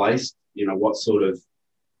placed, what sort of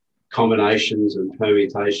combinations and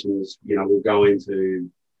permutations, will go into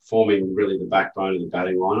forming really the backbone of the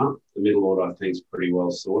batting lineup. The middle order, I think, is pretty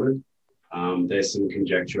well sorted. There's some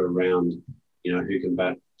conjecture around, who can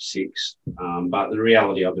bat six. But the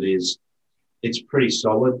reality of it is it's pretty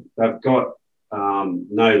solid. They've got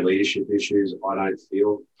no leadership issues, I don't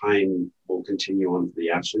feel. Payne will continue on for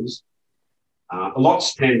the Ashes. A lot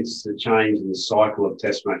tends to change in the cycle of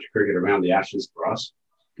Test match cricket around the Ashes for us.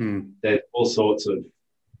 There's all sorts of,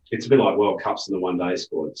 it's a bit like World Cups and the one-day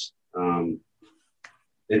squads.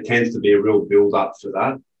 There tends to be a real build-up for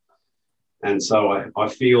that. And so I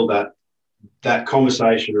feel that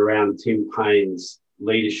conversation around Tim Payne's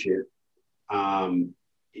leadership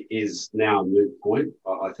is now a moot point.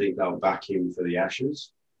 I think they'll back him for the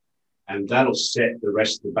Ashes. And that'll set the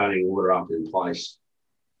rest of the batting order up in place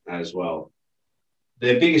as well.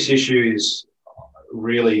 Their biggest issues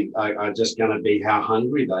really are just going to be how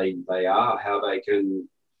hungry they are, how they can...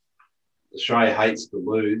 Australia hates to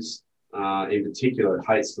lose. In particular, it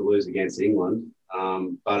hates to lose against England,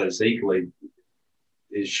 but it's equally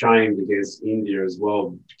is shamed against India as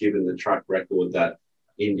well, given the track record that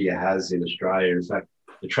India has in Australia. In fact,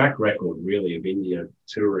 the track record really of India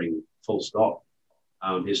touring full stop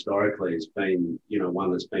historically has been,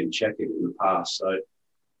 one that's been checkered in the past. So,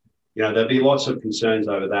 there'll be lots of concerns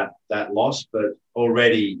over that loss, but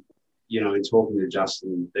already, in talking to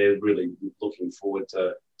Justin, they're really looking forward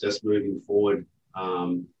to just moving forward,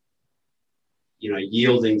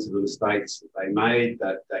 yielding to the mistakes that they made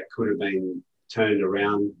that could have been turned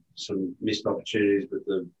around, some missed opportunities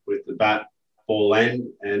with the bat, ball end,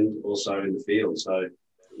 and also in the field. So,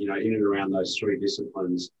 in and around those three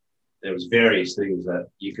disciplines, there was various things that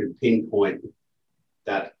you could pinpoint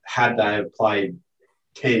that had they have played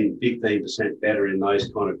 10, 15% better in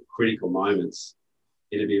those kind of critical moments,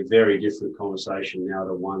 it'd be a very different conversation now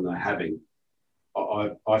to one they're having.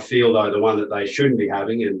 I feel, though, the one that they shouldn't be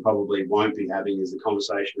having and probably won't be having is the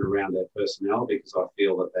conversation around their personnel, because I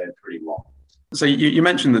feel that they're pretty locked. So you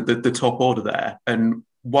mentioned the top order there, and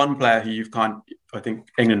one player who I think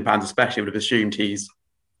England fans especially would have assumed he's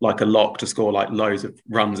like a lock to score like loads of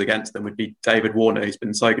runs against them would be David Warner, who's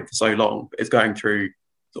been so good for so long, but is going through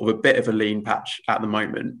sort of a bit of a lean patch at the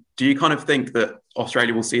moment. Do you kind of think that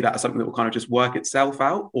Australia will see that as something that will kind of just work itself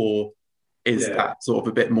out, or is that sort of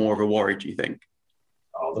a bit more of a worry, do you think?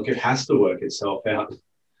 Oh, look, it has to work itself out.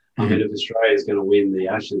 I mean, if Australia is going to win the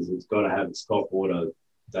Ashes, it's got to have its top order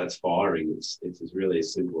that's firing. It's really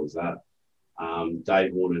as simple as that.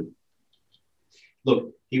 Dave Warner,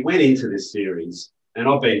 look, he went into this series, and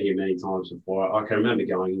I've been here many times before. I can remember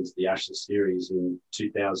going into the Ashes series in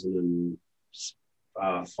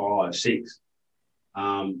 2005-06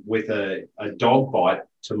 with a dog bite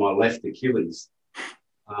to my left Achilles,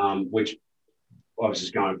 which I was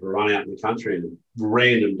just going for a run out in the country, and a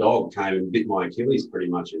random dog came and bit my Achilles pretty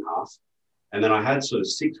much in half. And then I had sort of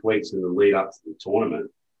 6 weeks in the lead up to the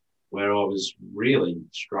tournament where I was really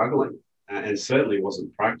struggling and certainly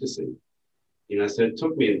wasn't practicing. So it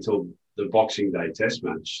took me until the Boxing Day Test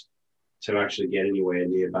match to actually get anywhere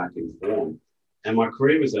near back in form. And my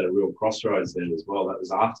career was at a real crossroads then as well. That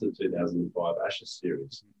was after the 2005 Ashes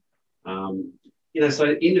series. So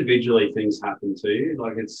individually things happen to you.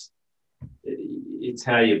 Like it's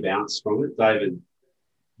how you bounce from it.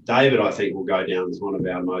 David, I think, will go down as one of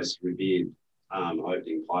our most revered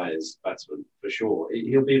opening players, batsman, for sure.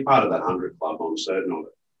 He'll be a part of that 100 club, I'm certain of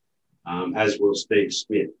it. as will Steve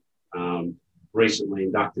Smith, recently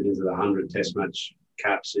inducted into the 100 Test match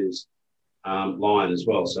caps is Lyon as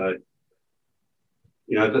well. So,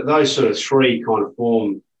 those sort of three kind of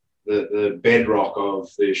form the bedrock of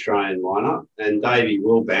the Australian lineup, and Davey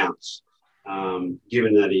will bounce,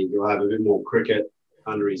 given that he'll have a bit more cricket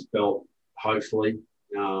under his belt, hopefully,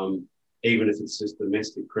 even if it's just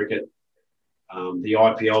domestic cricket. The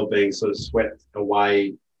IPL being sort of swept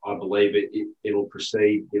away, I believe it'll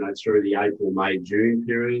proceed, through the April, May, June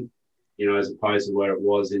period, as opposed to where it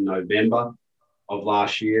was in November of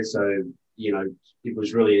last year. So, it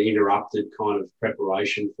was really an interrupted kind of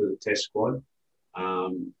preparation for the Test squad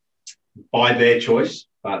by their choice,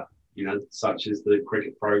 but, such as the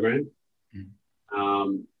cricket program.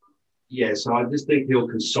 So I just think he'll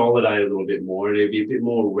consolidate a little bit more, and he'll be a bit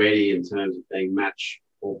more ready in terms of being match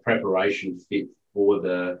or preparation fit for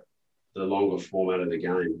the longer format of the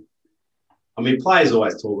game. I mean, players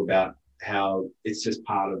always talk about how it's just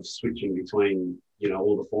part of switching between,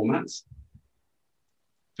 all the formats.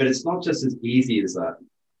 But it's not just as easy as that.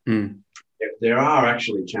 There are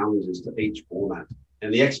actually challenges to each format,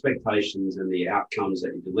 and the expectations and the outcomes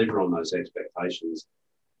that you deliver on those expectations,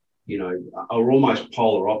 are almost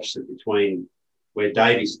polar opposite between where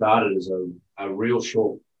Davey started as a real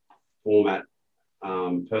short format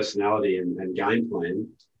personality and game plan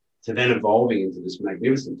to then evolving into this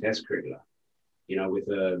magnificent Test cricketer, with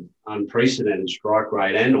an unprecedented strike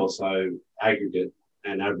rate and also aggregate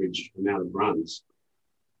and average amount of runs.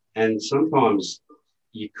 And sometimes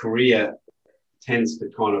your career tends to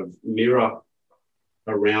kind of mirror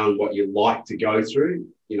around what you like to go through.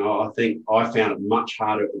 I think I found it much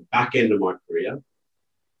harder at the back end of my career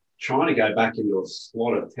trying to go back into a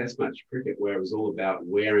slot of Test match cricket where it was all about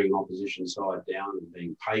wearing opposition side down and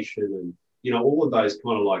being patient and, all of those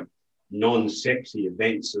kind of like non-sexy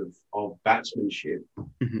events of batsmanship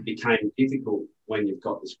became difficult when you've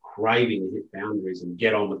got this craving to hit boundaries and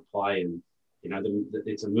get on with play. And,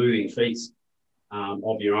 it's a moving feast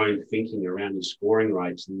of your own thinking around your scoring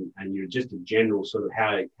rates and you're just a general sort of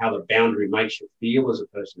how the boundary makes you feel as a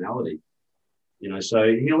personality.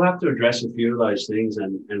 So he'll have to address a few of those things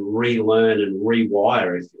and relearn and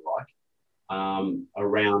rewire, if you like,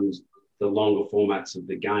 around the longer formats of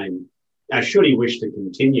the game. Now, should he wish to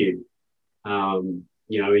continue,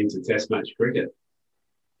 into Test match cricket,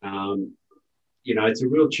 it's a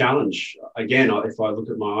real challenge. Again, if I look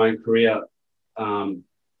at my own career,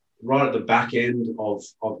 right at the back end of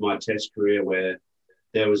my Test career where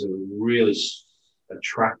there was a really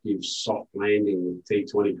attractive soft landing with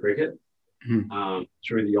T20 cricket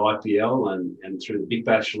through the IPL and through the Big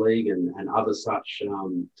Bash League and other such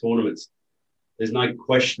tournaments. There's no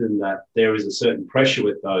question that there is a certain pressure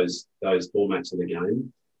with those formats of the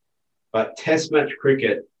game. But Test match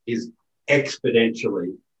cricket is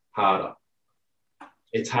exponentially harder.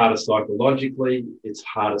 It's harder psychologically, it's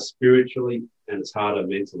harder spiritually, and it's harder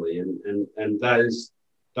mentally. And those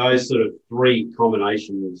sort of three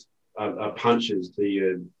combinations are punches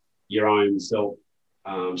to your own self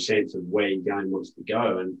sense of where your game wants to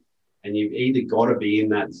go. And you've either got to be in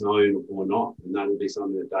that zone or not. And that will be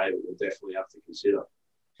something that David will definitely have to consider.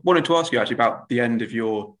 I wanted to ask you actually about the end of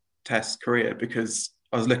your Test career, because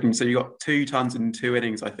I was looking, so you got 2 tons in 2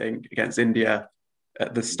 innings, I think, against India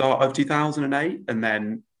at the start of 2008. And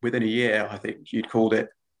then within a year, I think you'd called it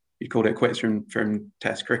quits from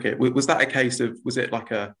Test cricket. Was that a case of, was it like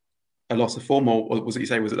a loss of form, or was it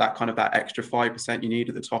that kind of that extra 5% you need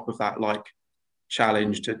at the top of that like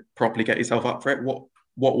challenge to properly get yourself up for it?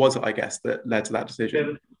 What was it, I guess, that led to that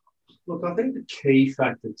decision? Yeah, look, I think the key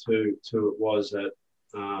factor to it was that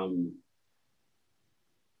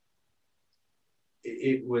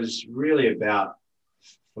it was really about,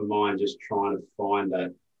 for mine, just trying to find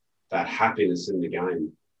that happiness in the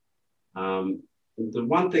game. The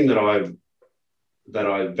one thing that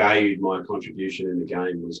I valued my contribution in the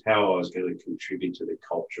game was how I was going to contribute to the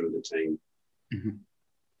culture of the team. Mm-hmm.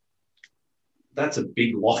 That's a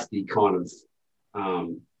big, lofty kind of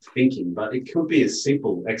thinking, but it could be as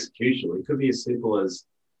simple executionally. It could be as simple as,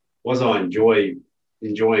 was I enjoying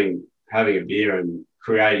having a beer and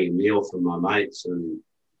creating a meal for my mates, and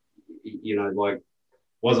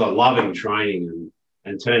was I loving training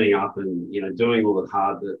and turning up and doing all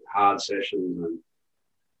the hard sessions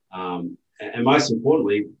and most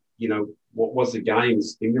importantly, what was the game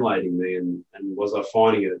stimulating me and was I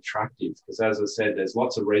finding it attractive? Because as I said, there's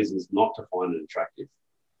lots of reasons not to find it attractive.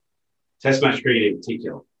 Test match cricket in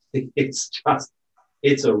particular,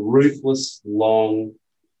 it's a ruthless, long,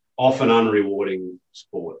 often unrewarding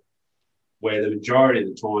sport where the majority of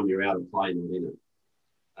the time you're out of play, not in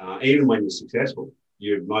it. Even when you're successful,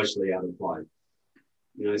 you're mostly out of play.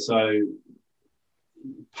 So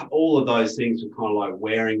all of those things were kind of like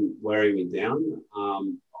wearing me down.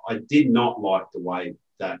 I did not like the way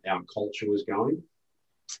that our culture was going.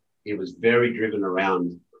 It was very driven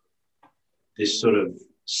around this sort of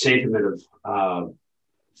sentiment of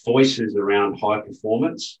voices around high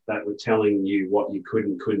performance that were telling you what you could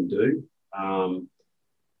and couldn't do.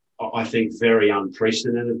 I think very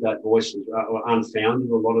unprecedented, that voice,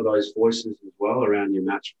 unfounded, a lot of those voices as well around your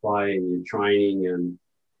match play and your training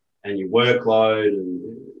and your workload.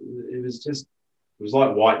 And it was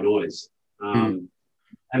like white noise.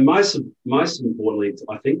 And most importantly,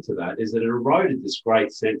 I think, to that is that it eroded this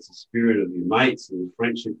great sense of spirit of your mates and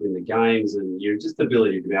friendship in the games and your just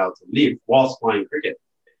ability to be able to live whilst playing cricket.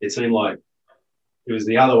 It seemed like it was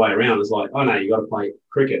the other way around. It's like, oh no, you got to play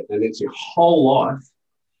cricket and it's your whole life.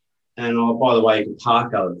 And oh, by the way, you can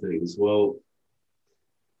park other things. Well,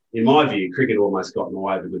 in my view, cricket almost got in the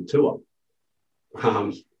way of a good tour.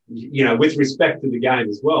 With respect to the game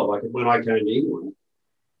as well. Like when I came to England,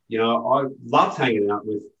 I loved hanging out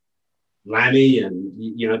with Lammy and,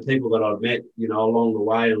 people that I've met, along the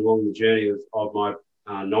way and along the journey of my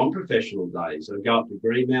non-professional days. I'd go up to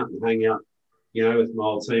Greenmount and hang out, with my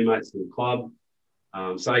old teammates in the club,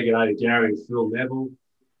 say good day to Gary and Phil Neville,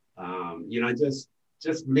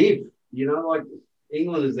 just live, like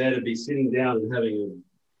England is there to be sitting down and having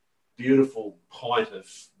a beautiful pint of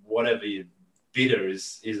whatever your bitter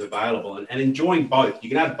is available and enjoying both. You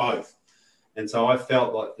can have both. And so I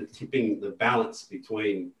felt like the balance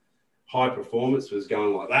between high performance was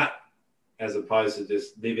going like that, as opposed to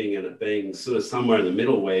just living and it being sort of somewhere in the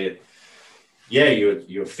middle where, yeah,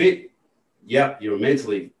 you're fit. Yeah, you're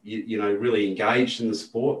mentally, really engaged in the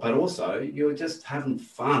sport, but also you're just having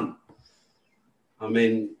fun. I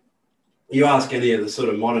mean, you ask any of the sort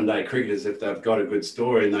of modern day cricketers if they've got a good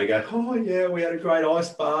story and they go, oh yeah, we had a great ice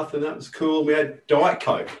bath and that was cool. We had Diet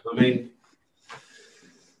Coke. I mean,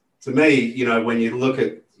 to me, when you look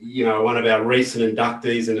at, one of our recent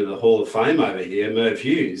inductees into the Hall of Fame over here, Merv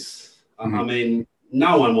Hughes, I mean,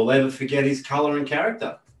 no one will ever forget his colour and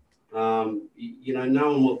character. No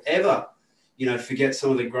one will ever, forget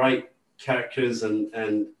some of the great characters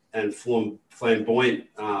and flamboyant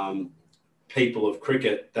people of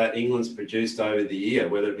cricket that England's produced over the year,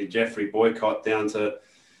 whether it be Geoffrey Boycott down to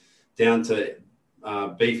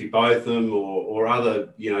Beefy Botham or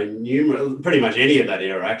other, numerous, pretty much any of that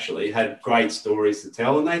era actually had great stories to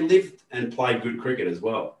tell, and they lived and played good cricket as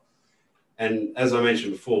well. And as I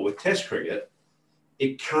mentioned before, with Test cricket,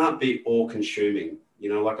 it can't be all consuming.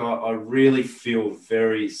 I really feel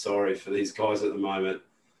very sorry for these guys at the moment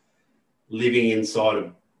living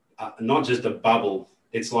inside not just a bubble,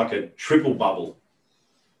 it's like a triple bubble.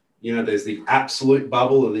 There's the absolute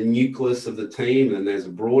bubble of the nucleus of the team, and there's a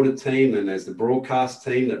broader team, and there's the broadcast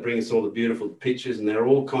team that brings us all the beautiful pictures, and they're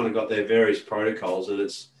all kind of got their various protocols, and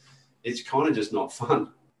it's kind of just not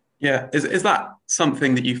fun. Yeah. Is that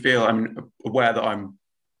something that you feel, I'm aware that I'm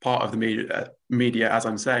part of the media as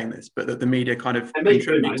I'm saying this, but that the media kind of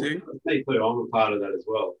contribute to? Me too, I'm a part of that as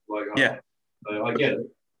well. I get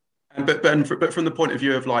it. But from the point of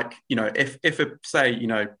view of if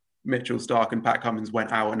Mitchell Starc and Pat Cummins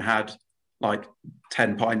went out and had like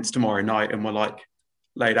 10 pints tomorrow night and were like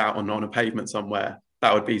laid out on a pavement somewhere,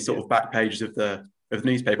 that would be sort of back pages of the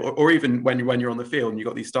newspaper, or even when you're on the field and you've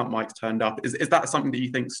got these stunt mics turned up. Is that something that you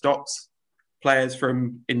think stops players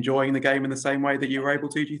from enjoying the game in the same way that you were able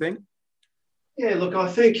to, do you think? Yeah, look, I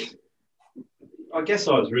guess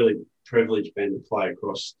I was really privileged, Ben, to play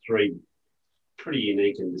across three pretty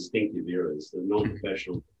unique and distinctive eras: the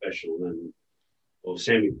non-professional, professional, or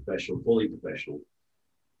semi-professional, fully professional.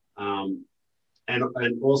 And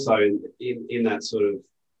also in that sort of,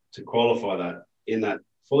 to qualify that, in that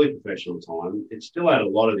fully professional time, it still had a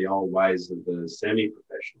lot of the old ways of the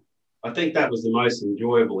semi-professional. I think that was the most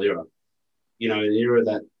enjoyable era. An era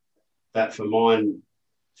that for mine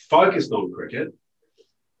focused on cricket,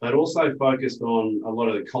 but also focused on a lot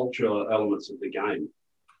of the cultural elements of the game,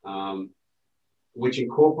 which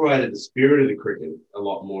incorporated the spirit of the cricket a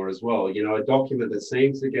lot more as well. A document that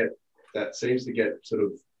seems to get sort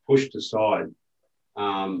of pushed aside,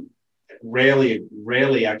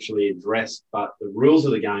 rarely actually addressed, but the rules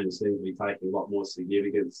of the game seem to be taking a lot more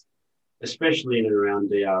significance, especially in and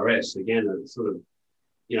around DRS. Again, it's sort of,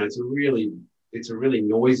 it's a really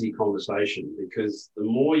noisy conversation, because the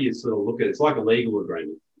more you sort of look at it, it's like a legal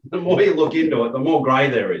agreement. The more you look into it, the more grey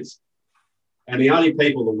there is. And the only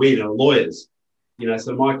people that win are lawyers.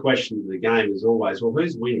 So my question to the game is always, well,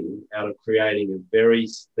 who's winning out of creating a very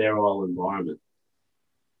sterile environment?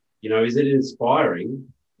 Is it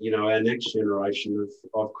inspiring, our next generation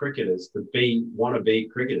of cricketers to want to be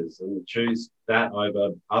cricketers and choose that over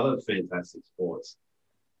other fantastic sports.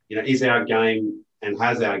 Is our game and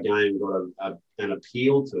has our game got an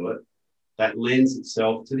appeal to it that lends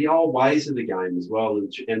itself to the old ways of the game as well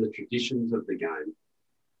and the traditions of the game,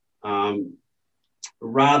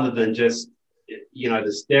 rather than just,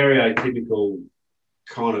 the stereotypical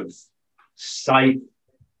kind of safe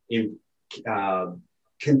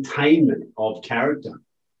containment of character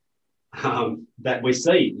that we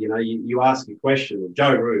see. You ask a question of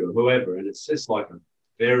Joe Root or whoever, and it's just like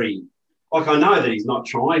I know that he's not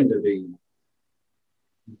trying to be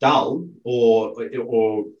dull or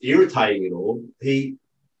irritating at all.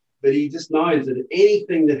 But he just knows that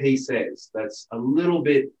anything that he says that's a little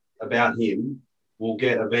bit about him will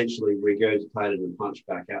get eventually regurgitated and punched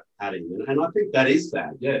back at him. And I think that is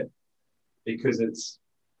sad, yeah, because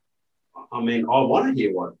I want to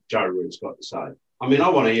hear what Joe Root's got to say. I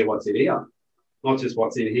want to hear what's in here, not just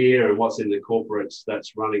what's in here and what's in the corporates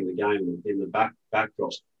that's running the game in the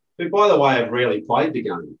backdrops, who, by the way, have rarely played the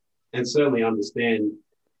game and certainly understand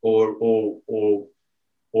or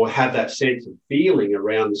have that sense of feeling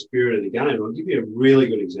around the spirit of the game. I'll give you a really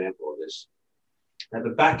good example of this. At the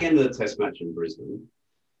back end of the Test match in Brisbane,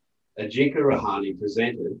 Ajinkya Rahane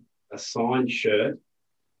presented a signed shirt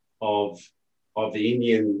of the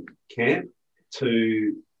Indian camp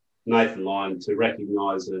to Nathan Lyon to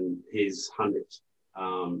recognise his 100th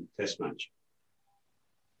Test match.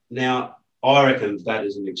 Now, I reckon that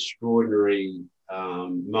is an extraordinary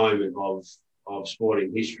moment of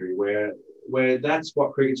sporting history where that's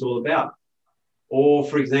what cricket's all about. Or,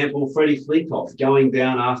 for example, Freddie Flintoff going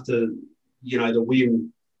down after, the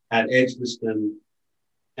win at Edgbaston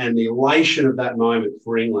and the elation of that moment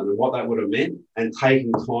for England and what that would have meant, and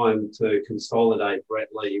taking time to consolidate Brett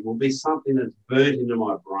Lee will be something that's burnt into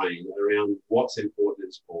my brain around what's important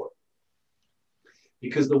in sport.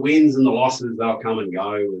 Because the wins and the losses, they'll come and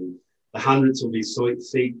go, and the hundreds will be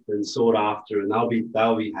seeked and sought after, and they'll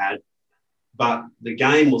be had. But the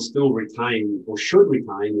game will still retain, or should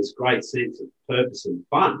retain, this great sense of purpose and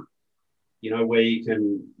fun, where you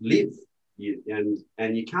can live.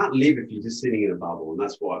 And you can't live if you're just sitting in a bubble. And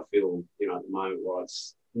that's why I feel, at the moment, why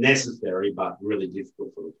it's necessary but really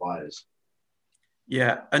difficult for the players.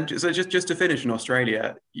 Yeah, and so just to finish in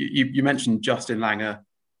Australia, you mentioned Justin Langer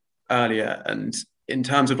earlier, and in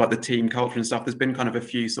terms of like the team culture and stuff, there's been kind of a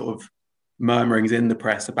few sort of murmurings in the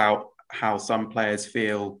press about how some players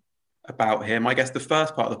feel about him. I guess the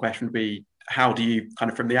first part of the question would be, how do you kind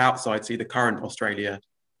of from the outside see the current Australia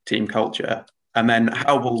team culture? And then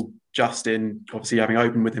how will Justin, obviously having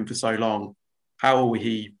opened with him for so long, how will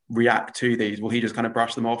he react to these? Will he just kind of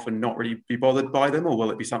brush them off and not really be bothered by them? Or will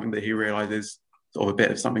it be something that he realises sort of a bit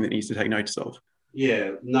of something that needs to take notice of?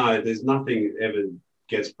 Yeah, no, there's nothing ever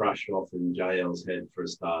gets brushed off in JL's head for a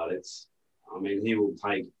start. He will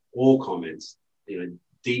take all comments,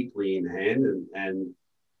 deeply in hand and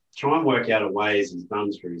try and work out a way, as he's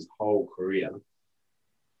done through his whole career,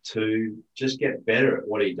 to just get better at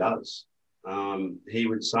what he does. He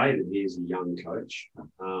would say that he is a young coach.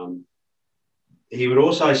 He would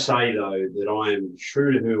also say, though, that I am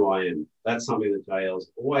true to who I am. That's something that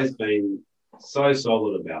JL's always been so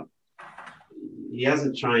solid about. He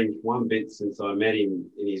hasn't changed one bit since I met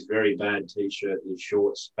him in his very bad T-shirt and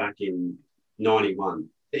shorts back in 91.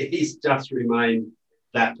 He's just remained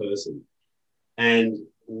that person. And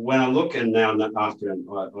when I look, and now after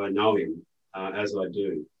I know him, as I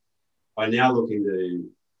do, I now look into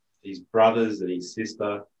his brothers and his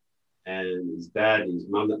sister and his dad and his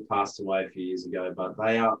mum that passed away a few years ago, but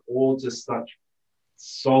they are all just such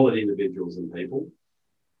solid individuals and people.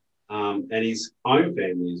 And his own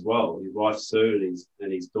family as well, his wife Sue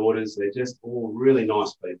and his daughters, they're just all really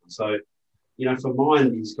nice people. So, for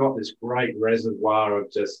mine, he's got this great reservoir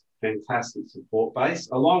of just fantastic support base,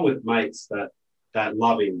 along with mates that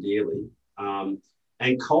love him dearly.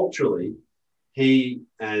 And culturally, he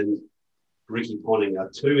and Ricky Ponting are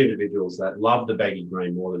two individuals that love the baggy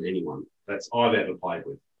green more than anyone that I've ever played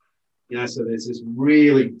with. So there's this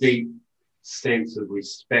really deep sense of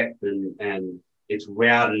respect and it's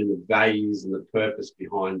routed in the values and the purpose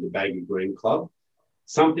behind the baggy green club,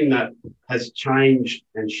 something that has changed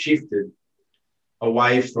and shifted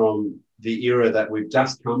away from the era that we've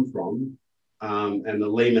just come from, and the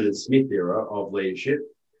Lehman and Smith era of leadership,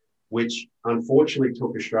 which unfortunately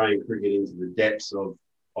took Australian cricket into the depths of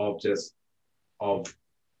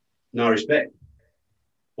no respect.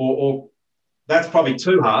 Or that's probably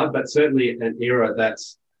too hard, but certainly an era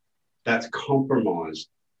that's compromised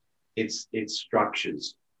its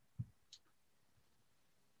structures.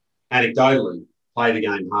 Anecdotally, play the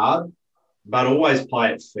game hard, but always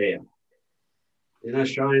play it fair.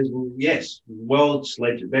 Australians, well, yes, world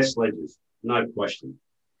sledges, best sledges, no question.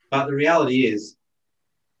 But the reality is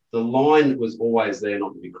the line was always there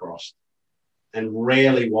not to be crossed, and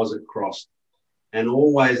rarely was it crossed. And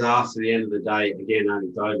always after the end of the day, again,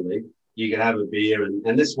 anecdotally, you could have a beer.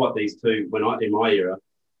 And this is what these two, in my era,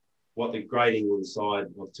 what the Great England side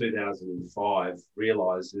of 2005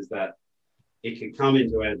 realised is that it could come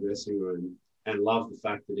into our dressing room and love the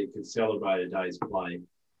fact that it could celebrate a day's play.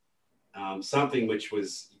 Something which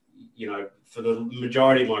was, for the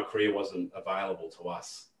majority of my career wasn't available to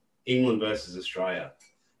us. England versus Australia.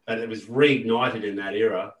 But it was reignited in that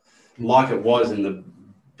era, like it was in the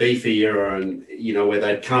Beefy era, and where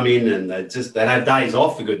they'd come in and they'd have days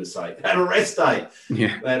off, for goodness sake. They had a rest day.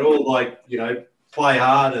 Yeah. They'd all play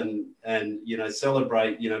hard and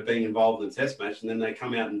celebrate being involved in the test match, and then they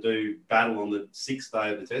come out and do battle on the 6th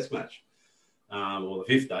day of the test match, or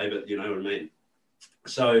the 5th day, but you know what I mean.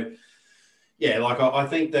 So yeah, I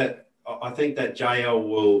think that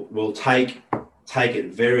JL will take it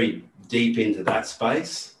very deep into that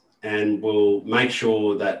space, and will make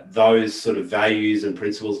sure that those sort of values and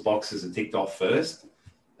principles boxes are ticked off first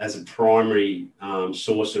as a primary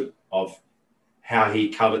source of how he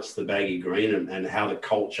covets the baggy green, and how the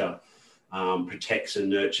culture protects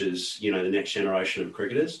and nurtures, the next generation of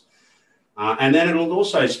cricketers. And then it'll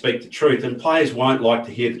also speak the truth, and players won't like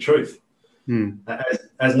to hear the truth.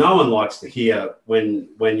 As no one likes to hear when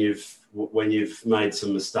you've made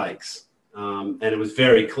some mistakes. And it was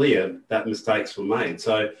very clear that mistakes were made.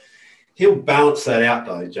 So he'll balance that out,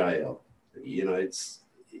 though, JL.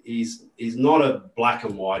 He's not a black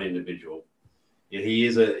and white individual.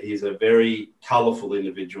 He's a very colourful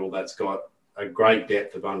individual that's got a great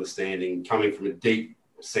depth of understanding, coming from a deep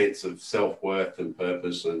sense of self-worth and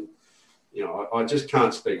purpose. And, I just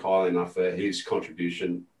can't speak highly enough for his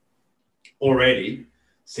contribution already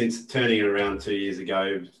since turning it around 2 years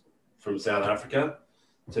ago from South Africa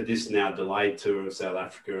to this now delayed tour of South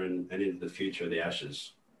Africa and into the future of the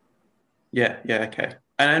Ashes. Yeah, okay.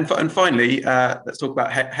 And finally, let's talk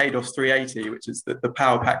about Haydos 380, which is the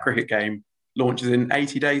Power Pack cricket game, launches in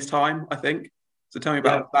 80 days' time, I think. So tell me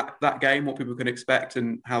about that game, what people can expect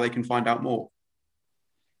and how they can find out more.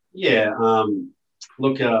 Yeah,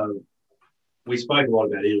 we spoke a lot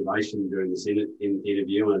about innovation during this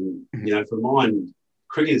interview, and, for mine,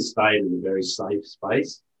 cricket has stayed in a very safe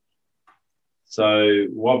space. So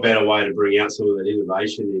what better way to bring out some of that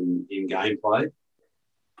innovation in gameplay?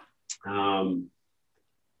 One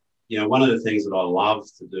of the things that I love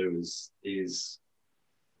to do is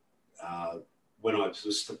when I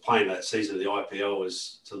was playing that season of the IPL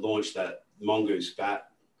was to launch that mongoose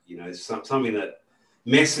bat, something that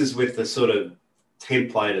messes with the sort of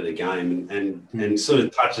template of the game and sort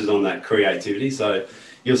of touches on that creativity. So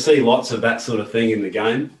you'll see lots of that sort of thing in the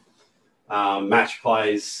game. Match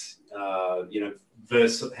plays,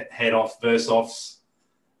 verse-offs,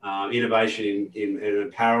 innovation in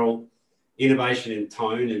apparel, innovation in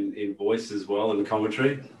tone and in voice as well, and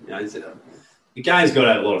commentary. The game's got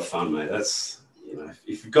to have a lot of fun, mate. That's,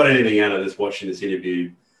 if you've got anything out of this watching this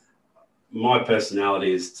interview, my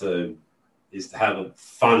personality is to have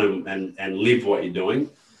fun and live what you're doing.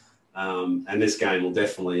 And this game will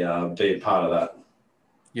definitely be a part of that.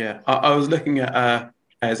 Yeah, I was looking at,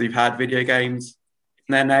 as you've had video games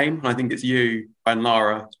in their name, and I think it's you and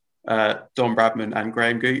Lara, Don Bradman and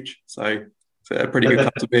Graham Gooch. So it's a pretty good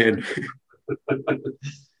club to be in.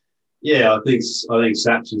 Yeah, I think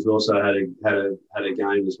Saps has also had a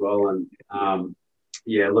game as well. And I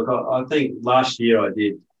think last year I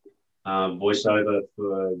did voiceover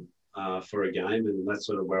for a game, and that's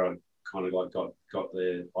sort of where I kind of got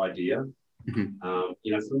the idea.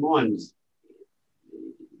 Mm-hmm. For mine,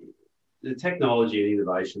 the technology and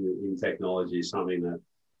innovation in technology is something that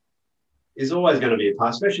is always going to be a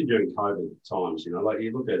part, especially during COVID times. You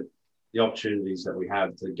look at the opportunities that we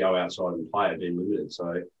have to go outside and play have been limited.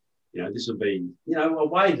 So, this will be, a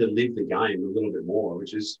way to live the game a little bit more,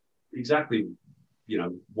 which is exactly,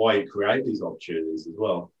 why you create these opportunities as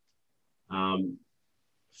well.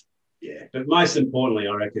 But most importantly,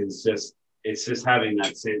 I reckon it's just having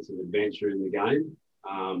that sense of adventure in the game,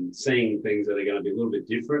 seeing things that are going to be a little bit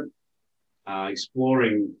different,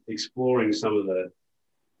 exploring some of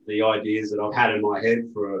the ideas that I've had in my head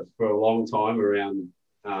for a long time around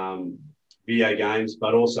video games,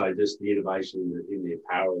 but also just the innovation in the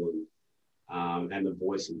apparel and the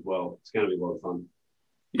voice as well. It's going to be a lot of fun.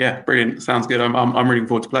 Yeah, brilliant. Sounds good. I'm looking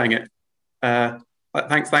forward to playing it.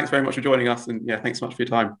 Thanks very much for joining us, and thanks so much for your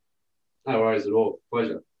time. No worries at all.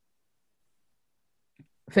 Pleasure.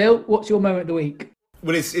 Phil, what's your moment of the week?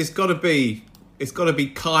 Well, it's got to be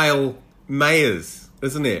Kyle Mayers,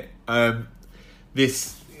 isn't it?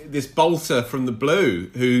 This bolter from the blue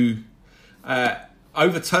who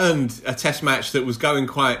overturned a test match that was going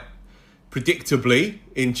quite predictably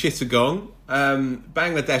in Chittagong.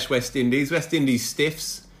 Bangladesh, West Indies. West Indies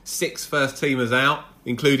stiffs, 6 first-teamers out,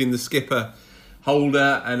 including the skipper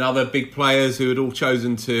Holder and other big players who had all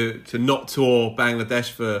chosen to not tour Bangladesh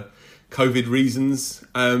for COVID reasons.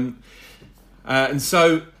 And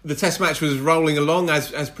so the test match was rolling along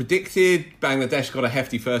as predicted. Bangladesh got a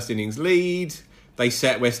hefty first innings lead. They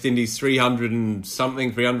set West Indies 300 and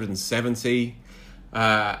something, 370,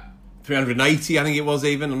 380 I think it was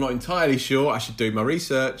even. I'm not entirely sure. I should do my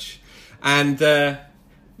research. And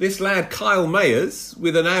this lad, Kyle Mayers,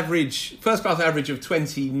 with an average, first-class average of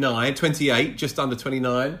 28, just under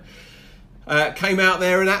 29, came out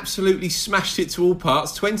there and absolutely smashed it to all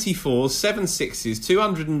parts. 24s, 7 sixes,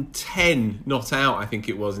 210 not out, I think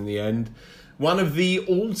it was in the end. One of the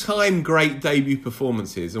all-time great debut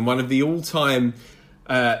performances and one of the all-time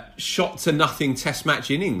shot-to-nothing test match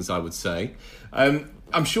innings, I would say.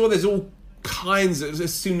 I'm sure there's all kinds of a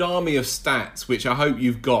tsunami of stats, which I hope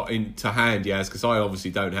you've got to hand, Yaz, because I obviously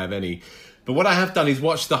don't have any. But what I have done is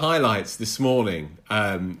watch the highlights this morning.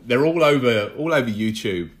 They're all over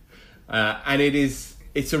YouTube. And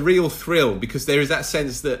it's a real thrill because there is that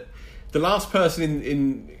sense that the last person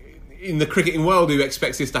in the cricketing world who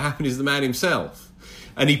expects this to happen is the man himself.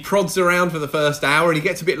 And he prods around for the first hour and he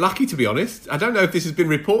gets a bit lucky, to be honest. I don't know if this has been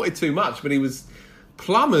reported too much, but he was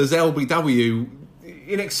Plummer's LBW,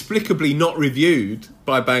 inexplicably not reviewed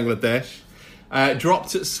by Bangladesh.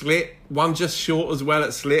 Dropped at slip, one just short as well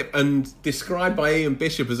at slip, and described by Ian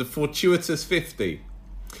Bishop as a fortuitous 50.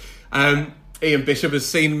 Ian Bishop has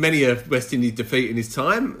seen many a West Indies defeat in his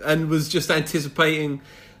time and was just anticipating,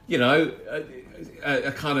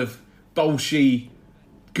 a kind of bolshy,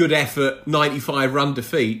 good effort, 95-run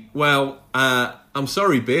defeat. Well, I'm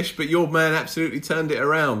sorry, Bish, but your man absolutely turned it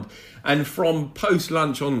around. And from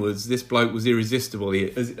post-lunch onwards, this bloke was irresistible.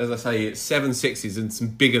 As I say, it's 7 sixes and some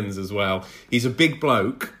big uns as well. He's a big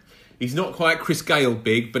bloke. He's not quite Chris Gayle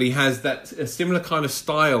big, but he has a similar kind of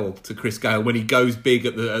style to Chris Gayle when he goes big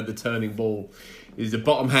at the turning ball. The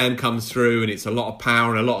bottom hand comes through and it's a lot of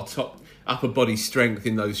power and a lot of upper body strength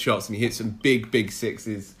in those shots, and he hits some big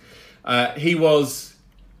sixes. He was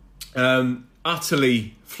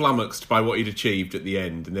utterly flummoxed by what he'd achieved at the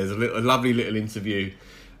end, and there's a lovely little interview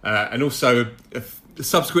and also a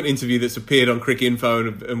subsequent interview that's appeared on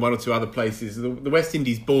Cricinfo and one or two other places. The West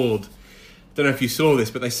Indies board, don't know if you saw this,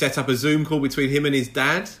 but they set up a Zoom call between him and his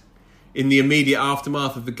dad in the immediate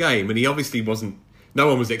aftermath of the game, and he obviously wasn't. No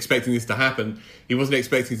one was expecting this to happen. He wasn't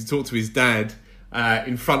expecting to talk to his dad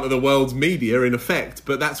in front of the world's media, in effect.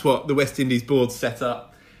 But that's what the West Indies board set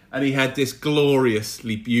up, and he had this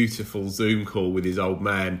gloriously beautiful Zoom call with his old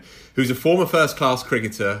man, who's a former first-class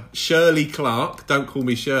cricketer, Shirley Clark. Don't call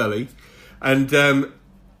me Shirley, and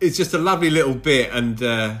it's just a lovely little bit, and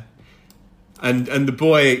the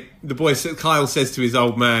boy Kyle says to his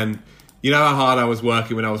old man, "You know how hard I was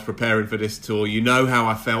working when I was preparing for this tour. You know how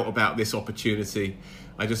I felt about this opportunity.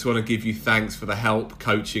 I just want to give you thanks for the help,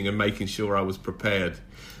 coaching, and making sure I was prepared."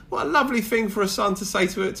 What a lovely thing for a son to say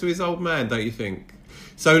to his old man, don't you think?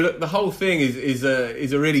 So look, the whole thing is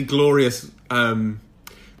a really glorious kind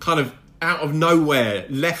of out of nowhere,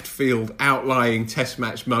 left field, outlying test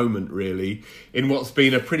match moment, really, in what's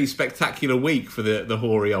been a pretty spectacular week for the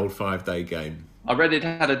hoary old 5-day game. I read it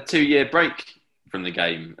had a 2-year break from the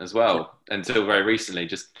game as well until very recently,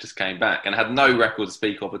 just came back and had no record to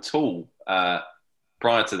speak of at all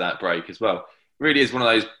prior to that break as well. Really is one of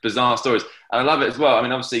those bizarre stories. And I love it as well. I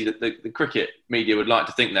mean, obviously the cricket media would like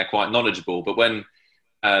to think they're quite knowledgeable, but when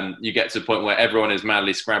you get to a point where everyone is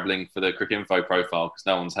madly scrabbling for the Cricinfo profile because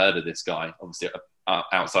no one's heard of this guy, obviously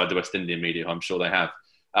outside the West Indian media, I'm sure they have,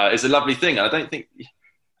 it's a lovely thing. And I don't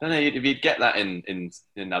know if you'd get that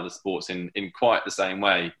in other sports in quite the same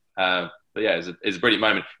way. But yeah, it's a brilliant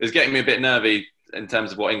moment. It was getting me a bit nervy in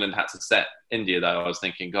terms of what England had to set India, though. I was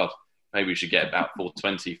thinking, God, maybe we should get about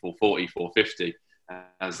 420, 440, 450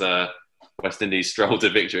 as West Indies strolled to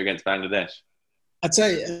victory against Bangladesh. I'd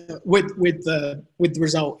say with the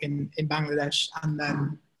result in Bangladesh and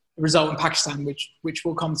then the result in Pakistan, which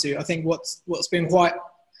we'll come to, I think what's been quite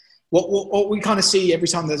what we kind of see every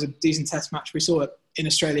time there's a decent test match. We saw it in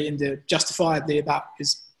Australia, India, justifiably about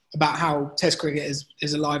how Test cricket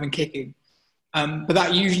is alive and kicking. But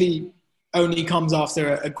that usually only comes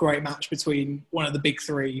after a great match between one of the big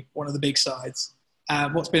three, one of the big sides.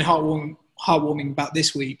 What's been heartwarming about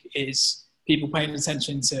this week is people paying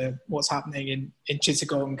attention to what's happening in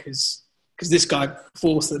Chittagong because this guy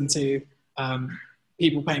forced them to.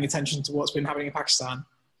 People paying attention to what's been happening in Pakistan.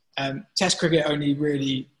 Test cricket only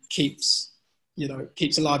really keeps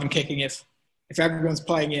alive and kicking if everyone's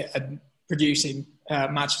playing it and producing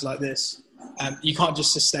matches like this. You can't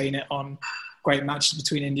just sustain it on great matches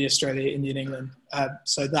between India, Australia, India, and England.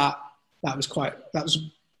 So that was quite nice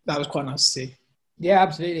to see. Yeah,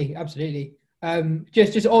 absolutely.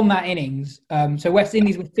 Just on that innings, so West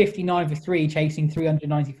Indies were 59 for 3, chasing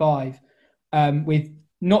 395, with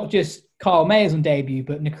not just Kyle Mayers on debut,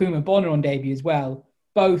 but Nkrumah Bonner on debut as well.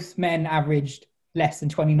 Both men averaged less than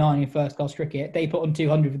 29 in first-class cricket. They put on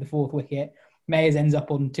 200 for the fourth wicket. Mayers ends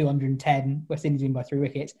up on 210. West Indies win by 3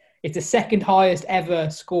 wickets. It's the second highest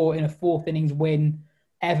ever score in a fourth innings win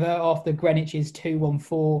ever after Greenwich's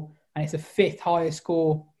 214, and it's the 5th highest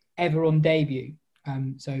score ever on debut.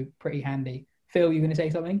 So pretty handy. Phil, you going to say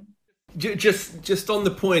something? Just on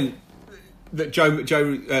the point that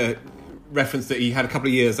Joe referenced that he had a couple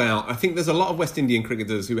of years out, I think there's a lot of West Indian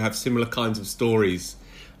cricketers who have similar kinds of stories,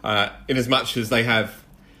 in as much as they have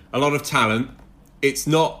a lot of talent. It's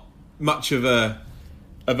not much of a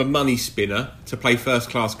money spinner to play first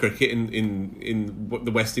class cricket in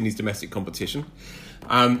the West Indies domestic competition.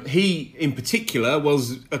 He in particular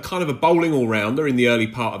was a kind of a bowling all-rounder in the early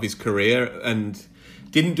part of his career and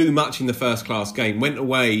didn't do much in the first class game. Went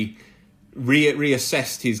away,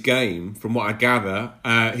 reassessed his game. From what I gather,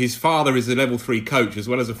 his father is a level 3 coach as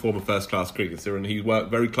well as a former first class cricketer, and he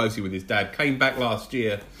worked very closely with his dad. Came back last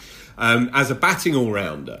year as a batting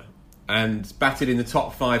all-rounder and batted in the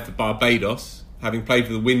top 5 for Barbados, having played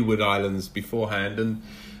for the Windward Islands beforehand, and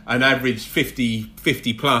averaged 50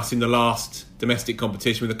 plus in the last domestic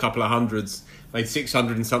competition with a couple of hundreds, made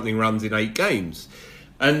 600 and something runs in 8 games.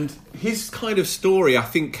 And his kind of story, I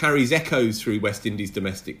think, carries echoes through West Indies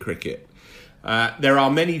domestic cricket. There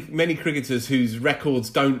are many cricketers whose records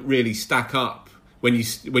don't really stack up when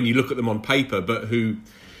you look at them on paper, but who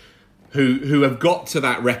have got to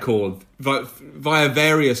that record via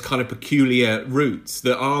various kind of peculiar routes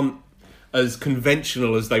that aren't as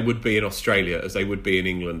conventional as they would be in Australia, as they would be in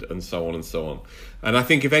England, and so on and so on. And I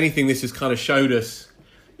think, if anything, this has kind of showed us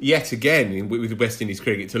yet again with West Indies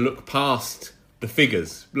cricket to look past the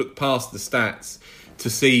figures, look past the stats, to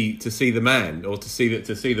see the man, or to see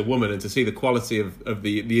the woman, and to see the quality of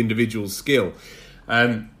the individual's skill.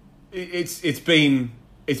 It's been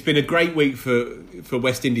a great week for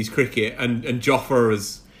West Indies cricket, and Jofra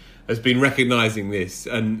has been recognising this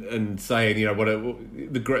and saying,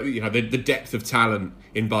 the depth of talent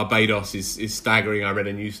in Barbados is staggering. I read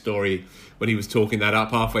a news story when he was talking that up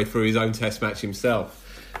halfway through his own Test match himself.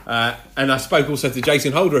 And I spoke also to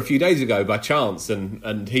Jason Holder a few days ago by chance,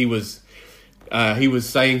 and he was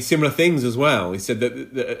saying similar things as well. He said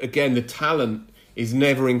that again, the talent is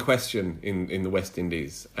never in question in the West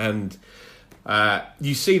Indies, and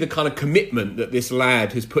you see the kind of commitment that this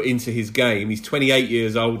lad has put into his game. He's 28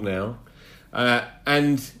 years old now,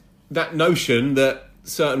 and that notion that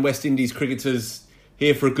certain West Indies cricketers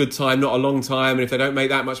here for a good time, not a long time, and if they don't make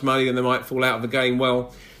that much money, then they might fall out of the game.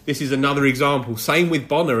 Well, this is another example. Same with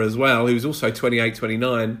Bonner as well, who's also 28,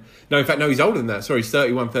 29. No, in fact, no, he's older than that. Sorry, he's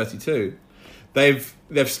 31, 32. They've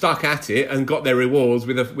stuck at it and got their rewards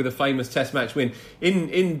with a famous Test match win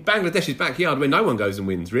in Bangladesh's backyard, where no one goes and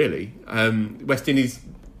wins really. West Indies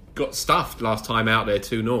got stuffed last time out there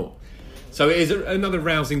 2-0. So it is another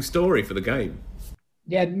rousing story for the game.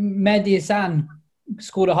 Yeah, Mehdi Hassan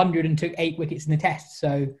scored 100 and took 8 wickets in the Test.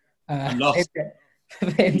 So lost. For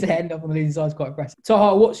him to end up on the losing side is quite impressive.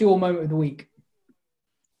 Taha, what's your moment of the week?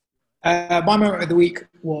 My moment of the week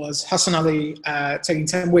was Hassan Ali taking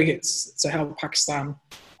 10 wickets to help Pakistan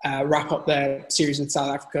wrap up their series with South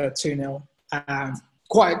Africa 2-0.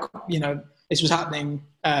 This was happening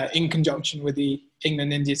in conjunction with the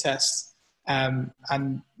England-India Test. It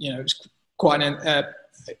was quite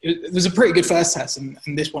it was a pretty good first Test, and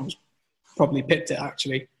this one was probably pipped it,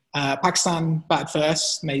 actually. Pakistan batted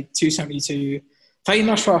first, made 272. Fahim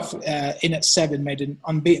Ashraf in at 7 made an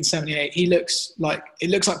unbeaten 78. It looks like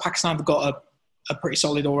Pakistan have got a pretty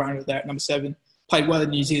solid all-rounder there at number 7. Played well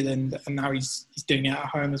in New Zealand, and now he's doing it at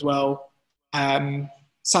home as well. South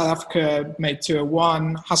Africa made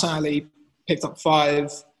 201. Hassan Ali picked up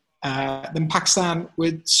 5. Then Pakistan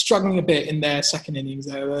were struggling a bit in their second innings.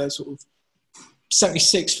 They were sort of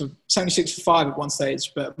 76 for 5 at one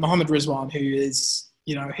stage. But Mohammad Rizwan, who is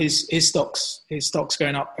his stock's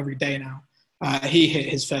going up every day now. He hit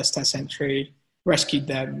his first Test century, rescued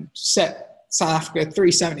them, set South Africa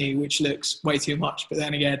 370, which looks way too much. But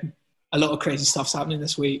then again, a lot of crazy stuff's happening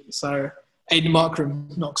this week. So Aiden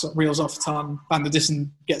Markram reels off a ton. Van der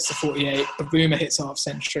Dissen gets to 48. Bavuma hits half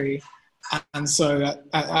century. And so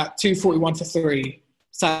at 241 for 3,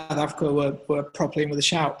 South Africa were properly in with a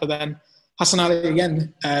shout. But then Hassan Ali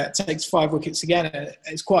again takes 5 wickets again.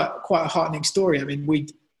 It's quite a heartening story. I mean,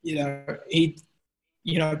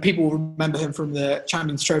 people will remember him from the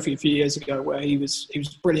Champions Trophy a few years ago, where he was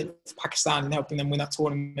brilliant for Pakistan in helping them win that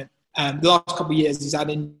tournament. The last couple of years, he's had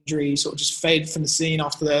injuries, sort of just faded from the scene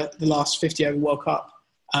after the last 50 over World Cup.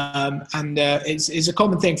 It's a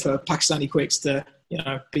common thing for Pakistani quicks to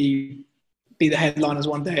be the headliners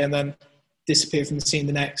one day and then disappear from the scene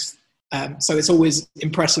the next. So it's always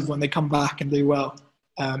impressive when they come back and do well.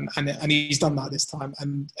 And he's done that this time.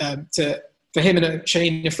 And for him and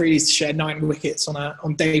Shaheen Afridi to share 9 wickets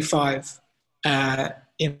on day 5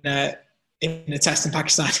 in a test in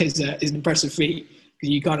Pakistan is an impressive feat.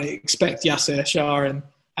 You kind of expect Yasir Shah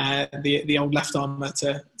and the old left armer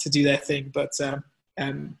to do their thing, but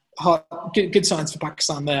good signs for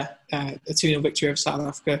Pakistan there. A 2-0 victory over South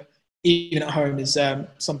Africa, even at home, is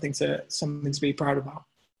something to be proud about.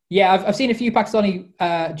 Yeah, I've seen a few Pakistani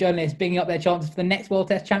journalists bringing up their chances for the next World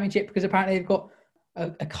Test Championship because apparently they've got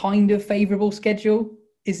a kind of favourable schedule.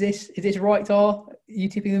 Is this right, Tar? Are you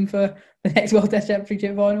tipping them for the next World Test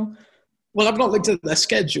Championship final? Well, I've not looked at their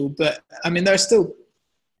schedule, but I mean, there are still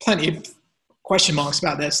plenty of question marks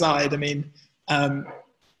about their side. I mean,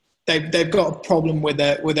 they've got a problem with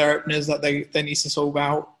their openers that they need to solve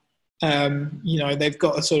out. They've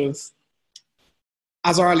got a sort of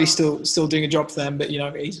Azhar Ali still doing a job for them, but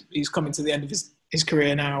he's coming to the end of his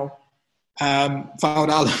career now. Fawad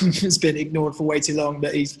Alam has been ignored for way too long,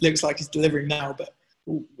 but he looks like he's delivering now. But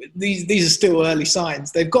these are still early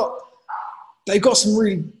signs. They've got some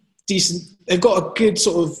really decent. They've got a good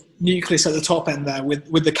sort of nucleus at the top end there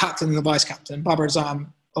with the captain and the vice captain. Babar Azam,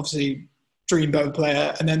 obviously dreamboat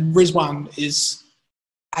player, and then Rizwan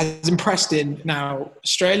has impressed in now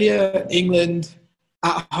Australia, England,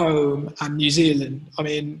 at home, and New Zealand. I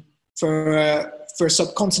mean, for a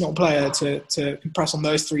subcontinental player to impress on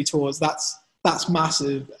those 3 tours, that's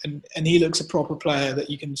massive, and he looks a proper player that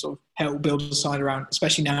you can sort of help build a side around,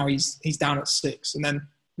 especially now he's down at 6, and then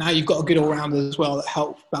now you've got a good all-rounder as well that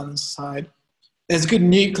helps balance the side. There's a good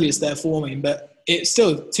nucleus there forming, but it's still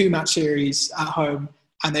a 2-match series at home,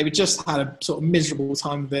 and they just had a sort of miserable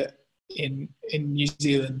time of it in New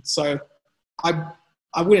Zealand. So I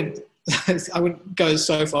wouldn't go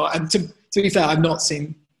so far. And to be fair, I've not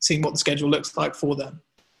seen what the schedule looks like for them.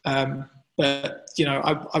 But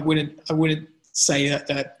I wouldn't say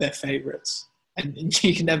that they're favourites. And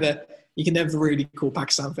you can never really call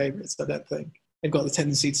Pakistan favourites. I don't think they've got the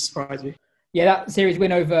tendency to surprise you. Yeah, that series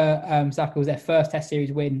win over South Africa was their first Test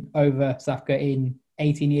series win over South Africa in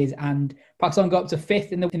 18 years, and Pakistan got up to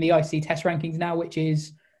 5th in the ICC Test rankings now, which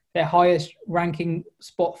is their highest ranking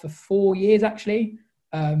spot for 4 years. Actually,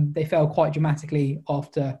 they fell quite dramatically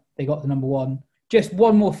after they got to number 1. Just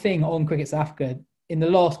one more thing on Cricket South Africa. In the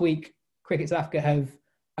last week, Cricket South Africa have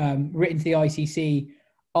written to the ICC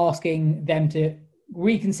asking them to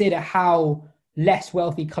reconsider how less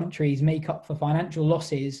wealthy countries make up for financial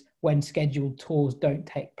losses when scheduled tours don't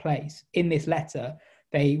take place. In this letter,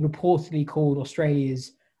 they reportedly called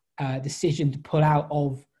Australia's decision to pull out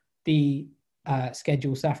of the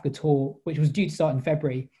scheduled South Africa tour, which was due to start in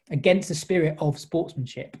February, against the spirit of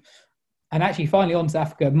sportsmanship. And actually, finally on South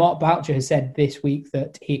Africa, Mark Boucher has said this week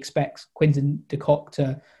that he expects Quinton de Kock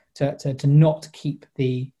to not keep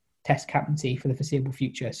the Test captaincy for the foreseeable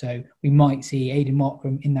future. So we might see Aiden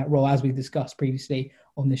Markram in that role, as we've discussed previously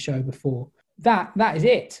on the show before. That is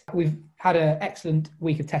it. We've had an excellent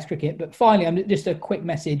week of Test cricket, but finally, just a quick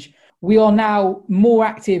message. We are now more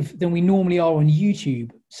active than we normally are on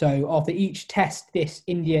YouTube. So after each Test, this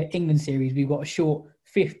India-England series, we've got a short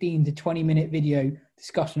 15 to 20 minute video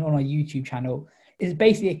discussion on our YouTube channel. It's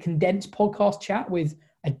basically a condensed podcast chat with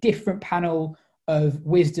a different panel of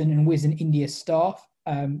Wisden and Wisden India staff.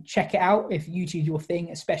 Check it out if YouTube's your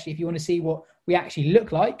thing, especially if you want to see what we actually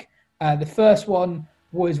look like. The first one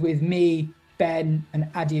was with me, Ben, and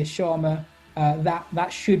Adia Sharma. That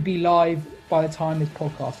should be live by the time this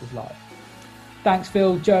podcast is live. Thanks,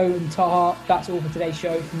 Phil, Joe, and Taha. That's all for today's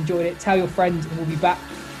show. If you enjoyed it, tell your friends, and we'll be back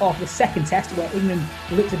after the second Test where England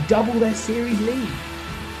will look to double their series lead.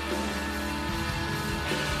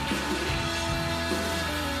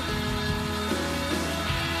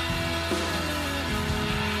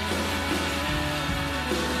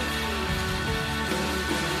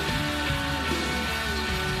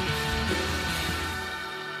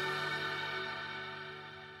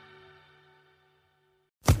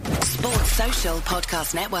 Social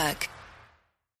Podcast Network.